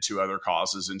donated to other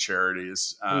causes and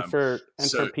charities. And for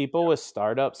people with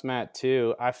startups, Matt,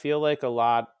 too, I feel like a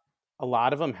lot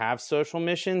of them have social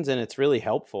missions, and it's really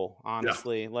helpful,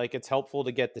 honestly. Like, it's helpful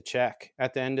to get the check.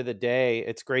 At the end of the day,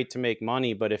 it's great to make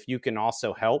money, but if you can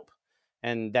also help,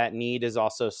 and that need is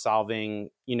also solving,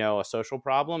 you know, a social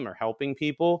problem or helping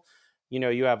people, you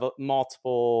know, you have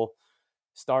multiple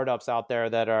startups out there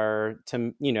that are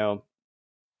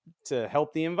to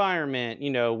help the environment, you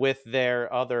know, with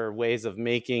their other ways of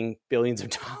making billions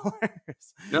of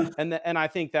dollars. Yeah. And I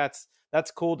think that's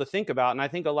cool to think about. And I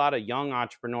think a lot of young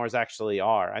entrepreneurs actually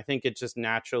are. I think it's just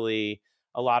naturally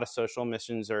a lot of social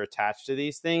missions are attached to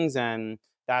these things. And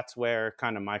that's where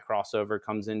kind of my crossover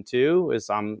comes into, is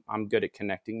I'm good at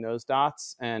connecting those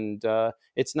dots. And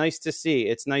it's nice to see.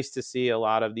 It's nice to see a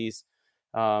lot of these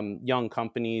young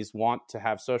companies want to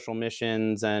have social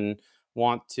missions and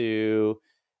want to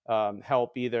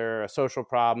help either a social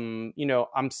problem. You know,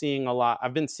 I've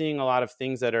been seeing a lot of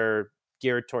things that are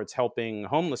geared towards helping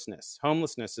homelessness.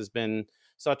 Homelessness has been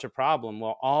such a problem.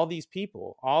 Well, all these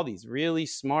people, all these really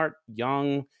smart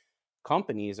young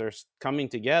companies are coming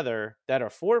together that are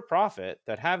for profit,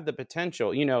 that have the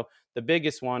potential. You know, the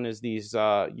biggest one is these,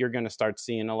 you're going to start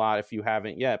seeing a lot if you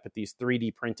haven't yet, but these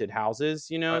 3D printed houses,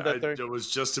 you know, I was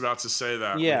just about to say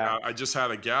that. Yeah. I just had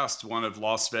a guest. One of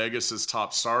Las Vegas's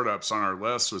top startups on our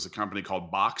list was a company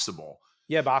called Boxable.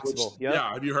 Yeah, Boxable. Yep.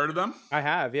 Yeah, have you heard of them? I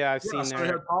have. Yeah, I've seen so they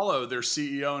had Paulo, their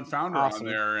CEO and founder, on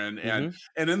there, and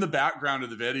in the background of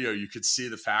the video, you could see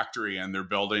the factory and they're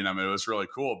building them. It was really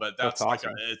cool. But that's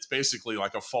awesome. It's basically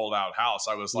like a fold out house.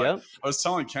 I was like, I was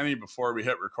telling Kenny before we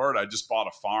hit record, I just bought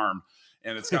a farm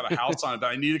and it's got a house on it, but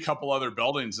I need a couple other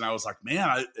buildings. And I was like,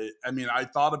 man, I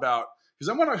thought about, because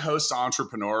I want to host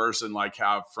entrepreneurs and like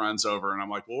have friends over. And I'm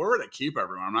like, well, where would I keep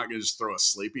everyone? I'm not going to just throw a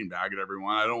sleeping bag at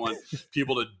everyone. I don't want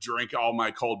people to drink all my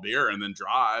cold beer and then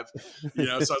drive, you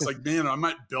know? So I was like, man, I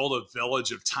might build a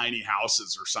village of tiny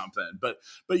houses or something. But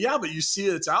you see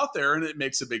it's out there and it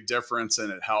makes a big difference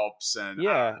and it helps. And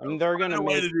yeah, and they're going to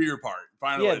way to do your part.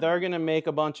 They're going to make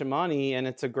a bunch of money and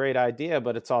it's a great idea,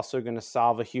 but it's also going to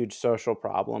solve a huge social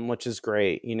problem, which is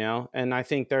great, you know? And I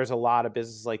think there's a lot of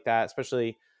businesses like that,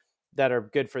 especially that are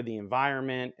good for the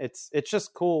environment. It's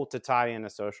just cool to tie in a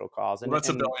social cause. And that's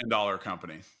a $1 billion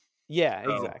company. Yeah,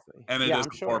 so, exactly. And it is a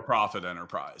for-profit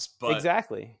enterprise. But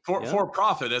exactly.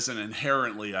 For-profit isn't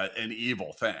inherently an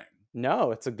evil thing.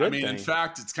 No, it's a good thing. In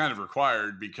fact, it's kind of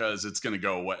required because it's going to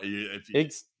go away.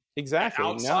 Exactly.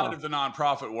 Outside of the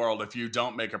nonprofit world, if you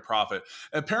don't make a profit,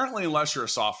 apparently, unless you're a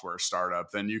software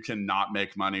startup, then you cannot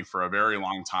make money for a very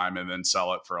long time and then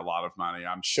sell it for a lot of money.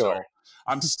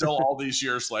 I'm still all these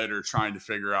years later trying to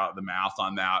figure out the math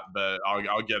on that, but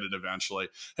I'll get it eventually.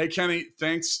 Hey, Kenny,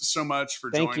 thanks so much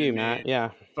for joining me. Thank you, Matt.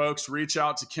 Yeah. Folks, reach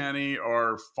out to Kenny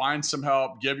or find some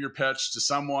help. Give your pitch to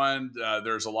someone.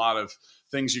 There's a lot of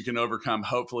things you can overcome.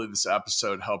 Hopefully this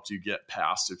episode helped you get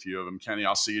past a few of them. Kenny,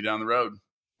 I'll see you down the road.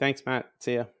 Thanks, Matt.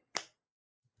 See ya.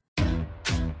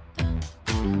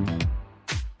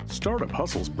 Startup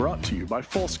Hustles brought to you by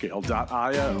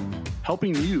Fullscale.io,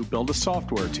 helping you build a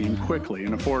software team quickly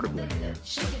and affordably.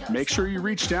 Make sure you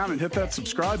reach down and hit that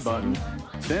subscribe button,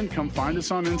 then come find us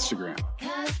on Instagram.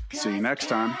 See you next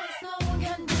time.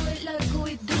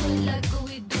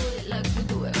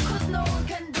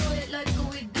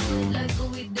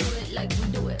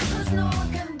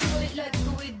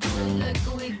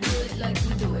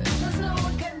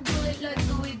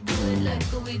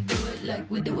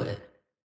 We do it.